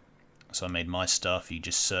 So I made my stuff. You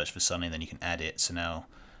just search for something, then you can add it. So now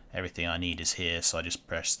everything I need is here. So I just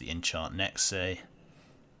press the enchant next, say,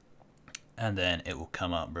 and then it will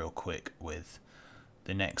come up real quick with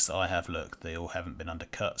the next that I have. Look, they all haven't been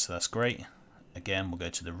undercut, so that's great. Again, we'll go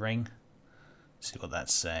to the ring, see what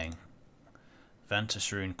that's saying.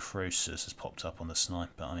 Vantus Rune Croesus has popped up on the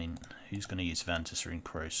sniper. I mean, who's going to use Vantus Rune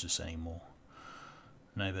Croesus anymore?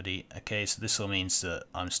 Nobody. Okay, so this all means that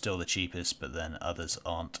I'm still the cheapest, but then others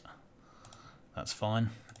aren't. That's fine.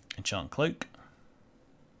 Enchant Cloak.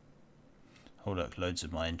 Oh look, loads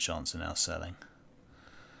of my enchants are now selling.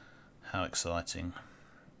 How exciting.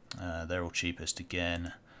 They're all cheapest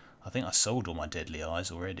again. I think I sold all my Deadly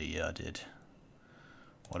Eyes already. Yeah, I did.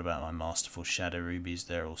 What about my Masterful Shadow Rubies?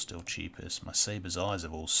 They're all still cheapest. My Saber's Eyes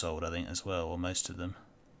have all sold, I think, as well, or most of them.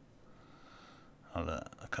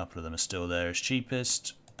 A couple of them are still there as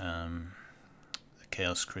cheapest. The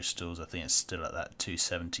Chaos Crystals, I think it's still at that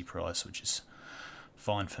 270 price, which is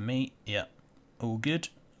fine for me. Yeah, all good,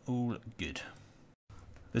 all good.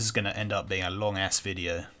 This is going to end up being a long ass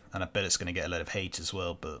video, and I bet it's going to get a lot of hate as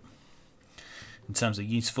well, but in terms of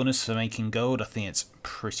usefulness for making gold, I think it's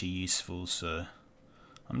pretty useful, so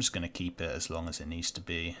I'm just going to keep it as long as it needs to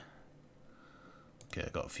be. Okay, I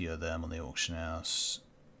got a few of them on the auction house.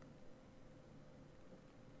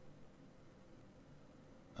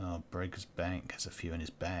 Oh, Breaker's Bank has a few in his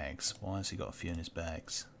bags. Why has he got a few in his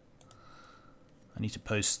bags? I need to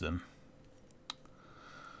post them.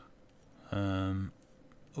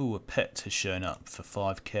 Oh, a pet has shown up for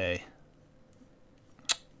 5k.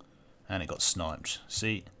 And it got sniped.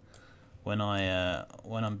 See, when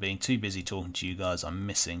I'm being too busy talking to you guys, I'm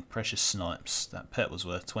missing precious snipes. That pet was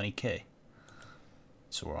worth 20k.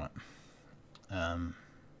 It's alright.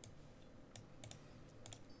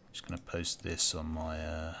 Just going to post this on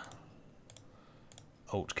my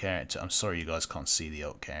alt character. I'm sorry you guys can't see the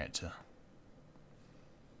alt character.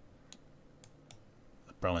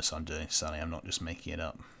 I promise I'm doing something, I'm not just making it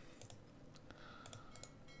up.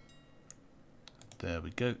 There we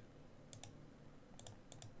go.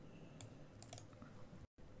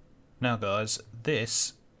 Now guys,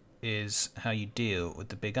 this is how you deal with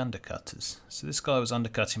the big undercutters. So this guy was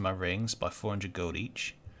undercutting my rings by 400 gold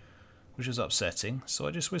each, which was upsetting, so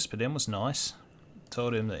I just whispered him, was nice.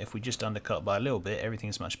 Told him that if we just undercut by a little bit,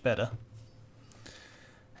 everything's much better.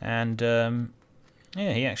 And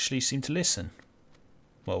yeah, he actually seemed to listen.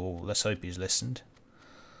 Well, let's hope he's listened.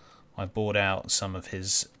 I bought out some of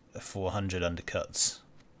his 400 undercuts,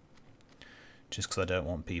 just because I don't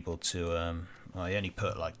want people to I only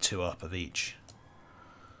put like 2 up of each.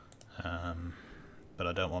 But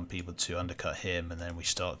I don't want people to undercut him and then we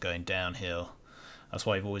start going downhill. That's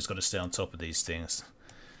why you've always got to stay on top of these things.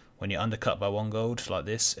 When you're undercut by 1 gold like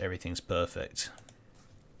this, everything's perfect.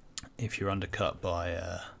 If you're undercut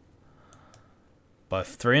by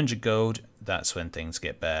 300 gold, that's when things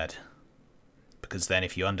get bad. Because then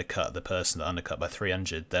if you undercut the person that undercut by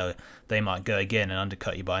 300, they might go again and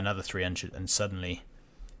undercut you by another 300, and suddenly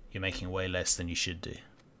you're making way less than you should do.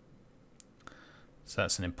 So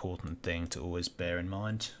that's an important thing to always bear in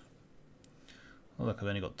mind. Oh look, I've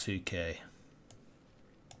only got 2k.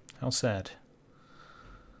 How sad.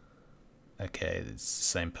 Okay, it's the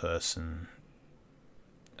same person.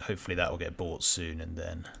 Hopefully that will get bought soon and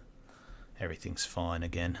then everything's fine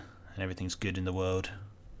again and everything's good in the world.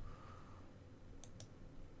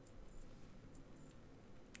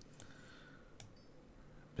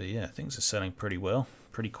 But yeah, things are selling pretty well,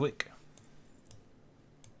 pretty quick.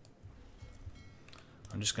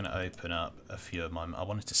 I'm just going to open up a few of my... I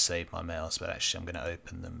wanted to save my mails, but actually I'm going to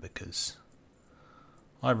open them because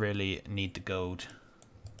I really need the gold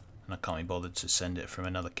and I can't be bothered to send it from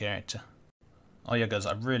another character. Oh yeah guys,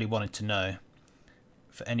 I really wanted to know,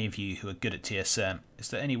 for any of you who are good at TSM, is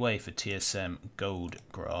there any way for TSM gold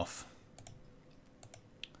graph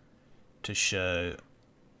to show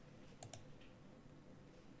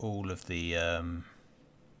all of the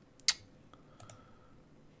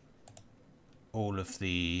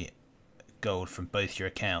gold from both your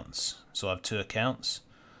accounts? So I have 2 accounts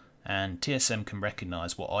and TSM can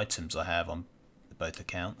recognize what items I have on both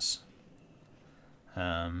accounts,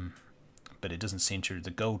 but it doesn't seem to,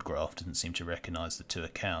 the gold graph doesn't seem to recognize the 2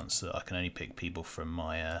 accounts, so I can only pick people from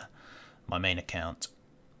my my main account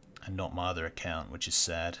and not my other account, which is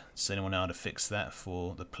sad. Does anyone know how to fix that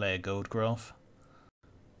for the player gold graph?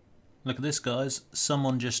 Look at this guys,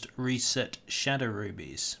 someone just reset Shadow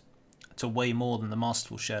Rubies to way more than the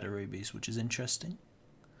Masterful Shadow Rubies, which is interesting.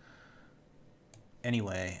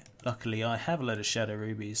 Anyway, luckily I have a load of Shadow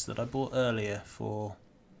Rubies that I bought earlier for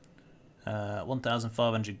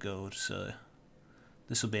 1,500 gold, so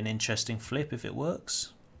this will be an interesting flip if it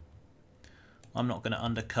works. I'm not going to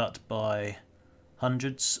undercut by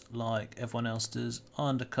hundreds like everyone else does. I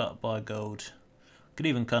undercut by gold. Could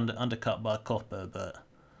even undercut by copper, but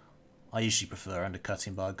I usually prefer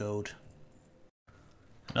undercutting by gold.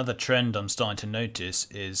 Another trend I'm starting to notice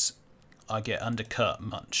is I get undercut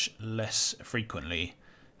much less frequently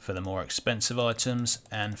for the more expensive items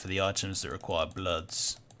and for the items that require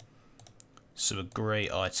bloods. So a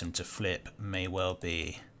great item to flip may well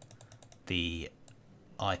be the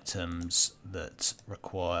items that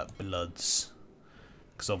require bloods,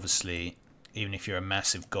 because obviously even if you're a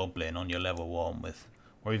massive goblin on your level 1 with,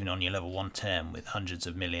 or even on your level 110 with hundreds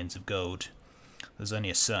of millions of gold, there's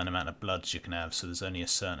only a certain amount of bloods you can have, so there's only a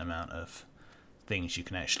certain amount of things you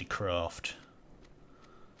can actually craft.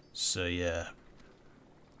 So yeah,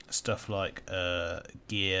 stuff like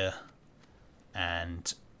gear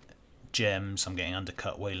and gems, I'm getting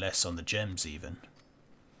undercut way less on the gems even.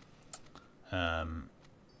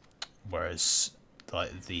 Whereas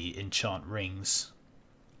like the enchant rings,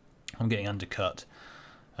 I'm getting undercut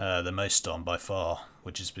the most on by far,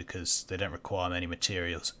 which is because they don't require many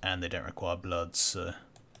materials and they don't require bloods, so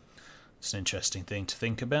it's an interesting thing to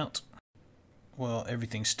think about. Well,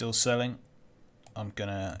 everything's still selling. I'm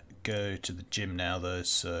gonna go to the gym now though,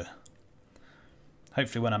 so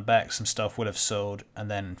hopefully when I'm back some stuff will have sold, and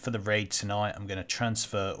then for the raid tonight I'm gonna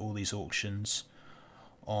transfer all these auctions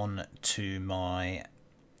on to my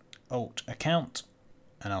alt account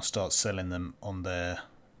and I'll start selling them on there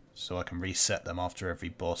so I can reset them after every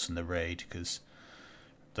boss in the raid, because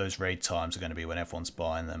those raid times are going to be when everyone's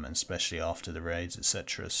buying them, and especially after the raids,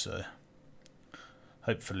 etc. So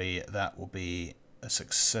hopefully that will be a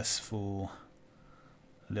successful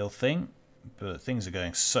little thing, but things are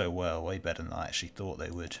going so well, way better than I actually thought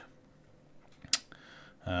they would.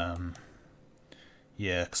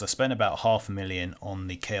 Yeah, because I spent about 500,000 on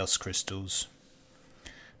the Chaos Crystals,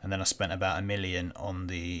 and then I spent about 1 million on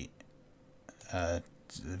the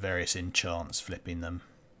various enchants, flipping them,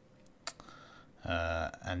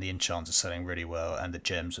 and the enchants are selling really well, and the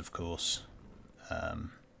gems of course.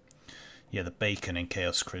 Yeah, the bacon and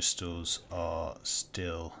Chaos Crystals are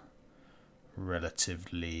still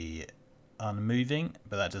relatively unmoving,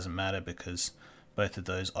 but that doesn't matter because both of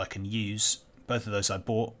those I can use. Both of those I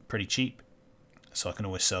bought pretty cheap, so I can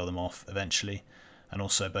always sell them off eventually, and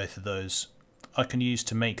also both of those I can use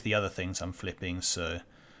to make the other things I'm flipping, so if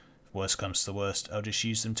worst comes to worst I'll just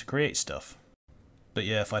use them to create stuff. But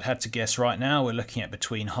yeah, if I'd had to guess right now, we're looking at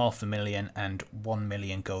between 500,000 and 1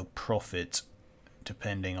 million gold profit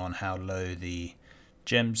depending on how low the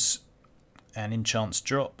gems and enchants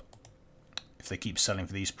drop. If they keep selling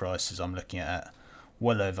for these prices, I'm looking at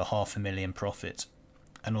well over 500,000 profit,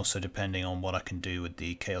 and also depending on what I can do with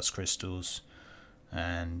the chaos crystals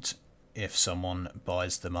and if someone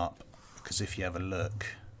buys them up, because if you have a look,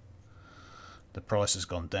 the price has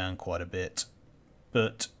gone down quite a bit,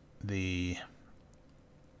 but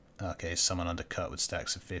someone undercut with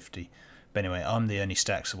stacks of 50. But anyway, I'm the only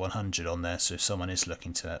stacks of 100 on there, so if someone is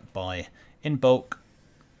looking to buy in bulk,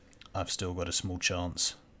 I've still got a small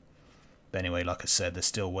chance. But anyway, like I said, they're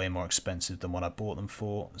still way more expensive than what I bought them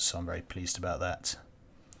for, so I'm very pleased about that.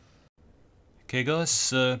 Okay guys,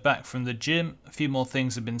 so back from the gym. A few more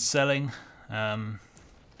things have been selling,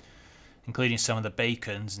 including some of the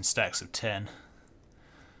bacons in stacks of 10,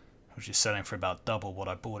 which is selling for about double what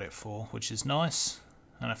I bought it for, which is nice.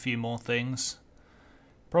 And a few more things.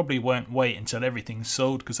 Probably won't wait until everything's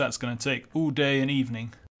sold, because that's going to take all day and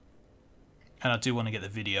evening. And I do want to get the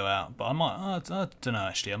video out, but I don't know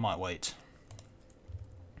actually, I might wait.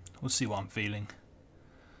 We'll see what I'm feeling.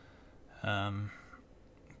 But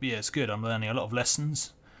yeah, it's good. I'm learning a lot of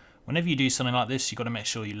lessons. Whenever you do something like this, you've got to make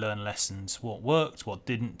sure you learn lessons. What worked, what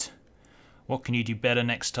didn't, what can you do better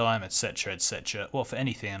next time, etc, etc. Well, for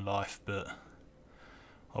anything in life, but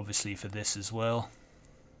obviously for this as well.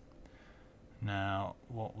 Now,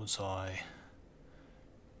 what was I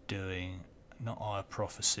doing? Not Eye of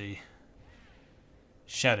Prophecy.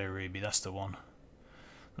 Shadow Ruby, that's the one.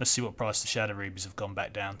 Let's see what price the Shadow Rubies have gone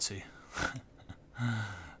back down to.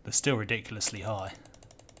 They're still ridiculously high.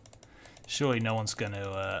 Surely no one's going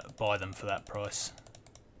to buy them for that price.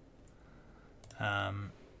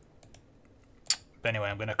 But anyway,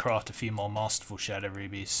 I'm going to craft a few more Masterful Shadow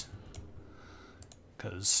Rubies,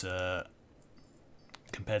 because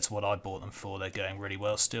compared to what I bought them for, they're going really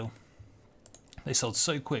well still. They sold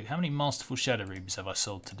so quick. How many Masterful Shadow Rubies have I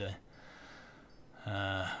sold today?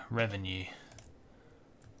 Revenue.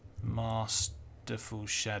 Masterful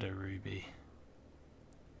Shadow Ruby.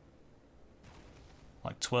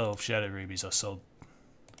 Like 12 Shadow Rubies I sold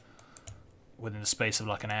within the space of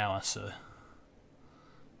like an hour, so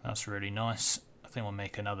that's really nice. I think we'll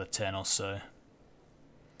make another 10 or so.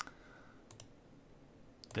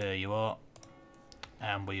 There you are.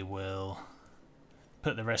 And we will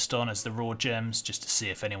put the rest on as the raw gems, just to see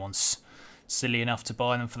if anyone's silly enough to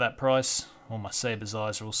buy them for that price. All my Saber's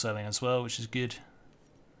Eyes are all selling as well, which is good.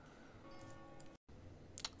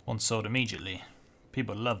 One sold immediately.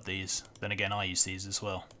 People love these. Then again, I use these as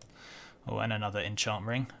well. Oh, and another enchant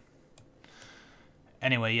ring.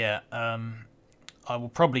 Anyway, yeah, I will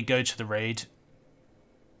probably go to the raid,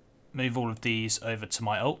 move all of these over to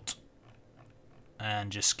my ult,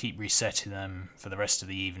 and just keep resetting them for the rest of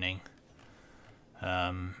the evening.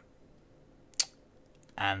 And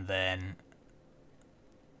then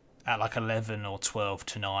at like 11 or 12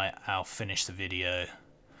 tonight, I'll finish the video.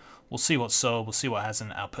 We'll see what's sold, we'll see what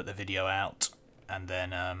hasn't. I'll put the video out, and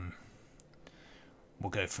then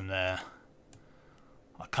we'll go from there.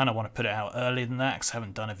 I kind of want to put it out earlier than that, because I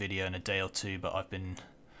haven't done a video in a day or two, but I've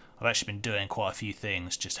actually been doing quite a few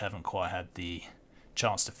things, just haven't quite had the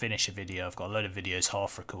chance to finish a video. I've got a load of videos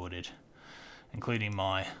half recorded, including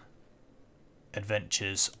my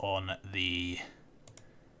adventures on the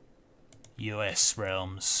US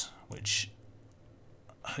realms, which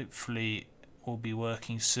hopefully will be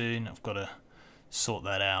working soon. I've got to sort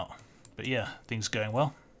that out, but yeah, things are going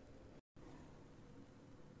well.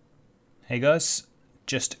 Hey guys,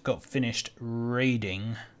 just got finished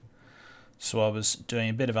raiding, so I was doing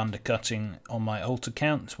a bit of undercutting on my alt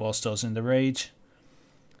account whilst I was in the raid,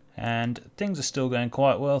 and things are still going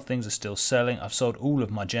quite well. Things are still selling. I've sold all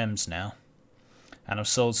of my gems now, and I've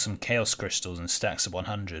sold some chaos crystals in stacks of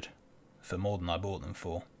 100 for more than I bought them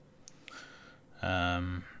for.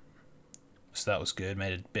 So that was good,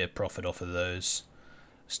 made a bit of profit off of those.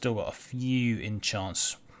 Still got a few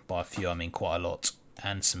enchants, by a few I mean quite a lot,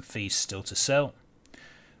 and some feasts still to sell.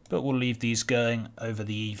 But we'll leave these going over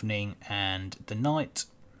the evening and the night.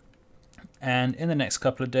 And in the next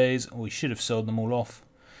couple of days, we should have sold them all off.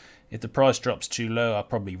 If the price drops too low, I'll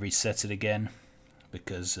probably reset it again,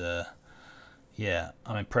 because yeah,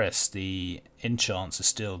 I'm impressed. The enchants are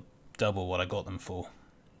still double what I got them for,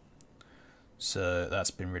 so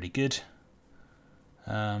that's been really good.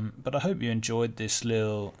 But I hope you enjoyed this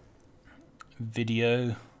little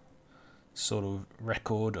video, sort of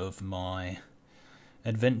record of my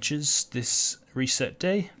adventures this reset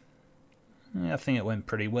day. I think it went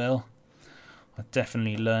pretty well. I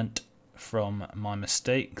definitely learnt from my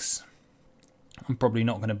mistakes. I'm probably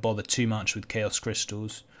not going to bother too much with chaos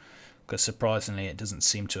crystals, because surprisingly it doesn't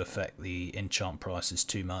seem to affect the enchant prices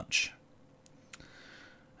too much.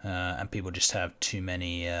 and people just have too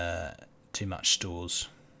much stores.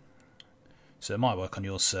 So it might work on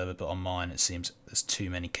your server, but on mine it seems there's too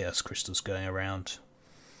many chaos crystals going around.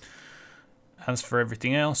 As for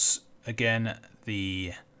everything else, again,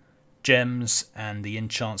 the gems and the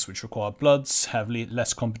enchants which require bloods have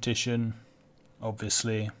less competition,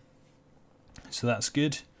 obviously. So that's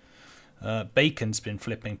good. Bacon's been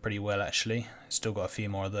flipping pretty well actually. Still got a few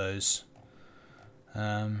more of those.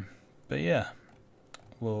 But yeah,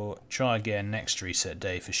 we'll try again next reset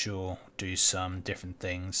day for sure. Do some different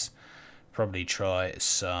things. Probably try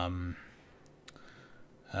some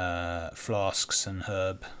flasks and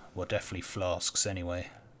herb. Well, definitely flasks anyway.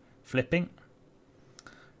 Flipping.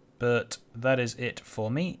 But that is it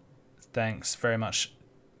for me. Thanks very much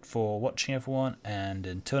for watching, everyone, and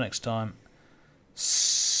until next time,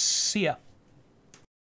 see ya.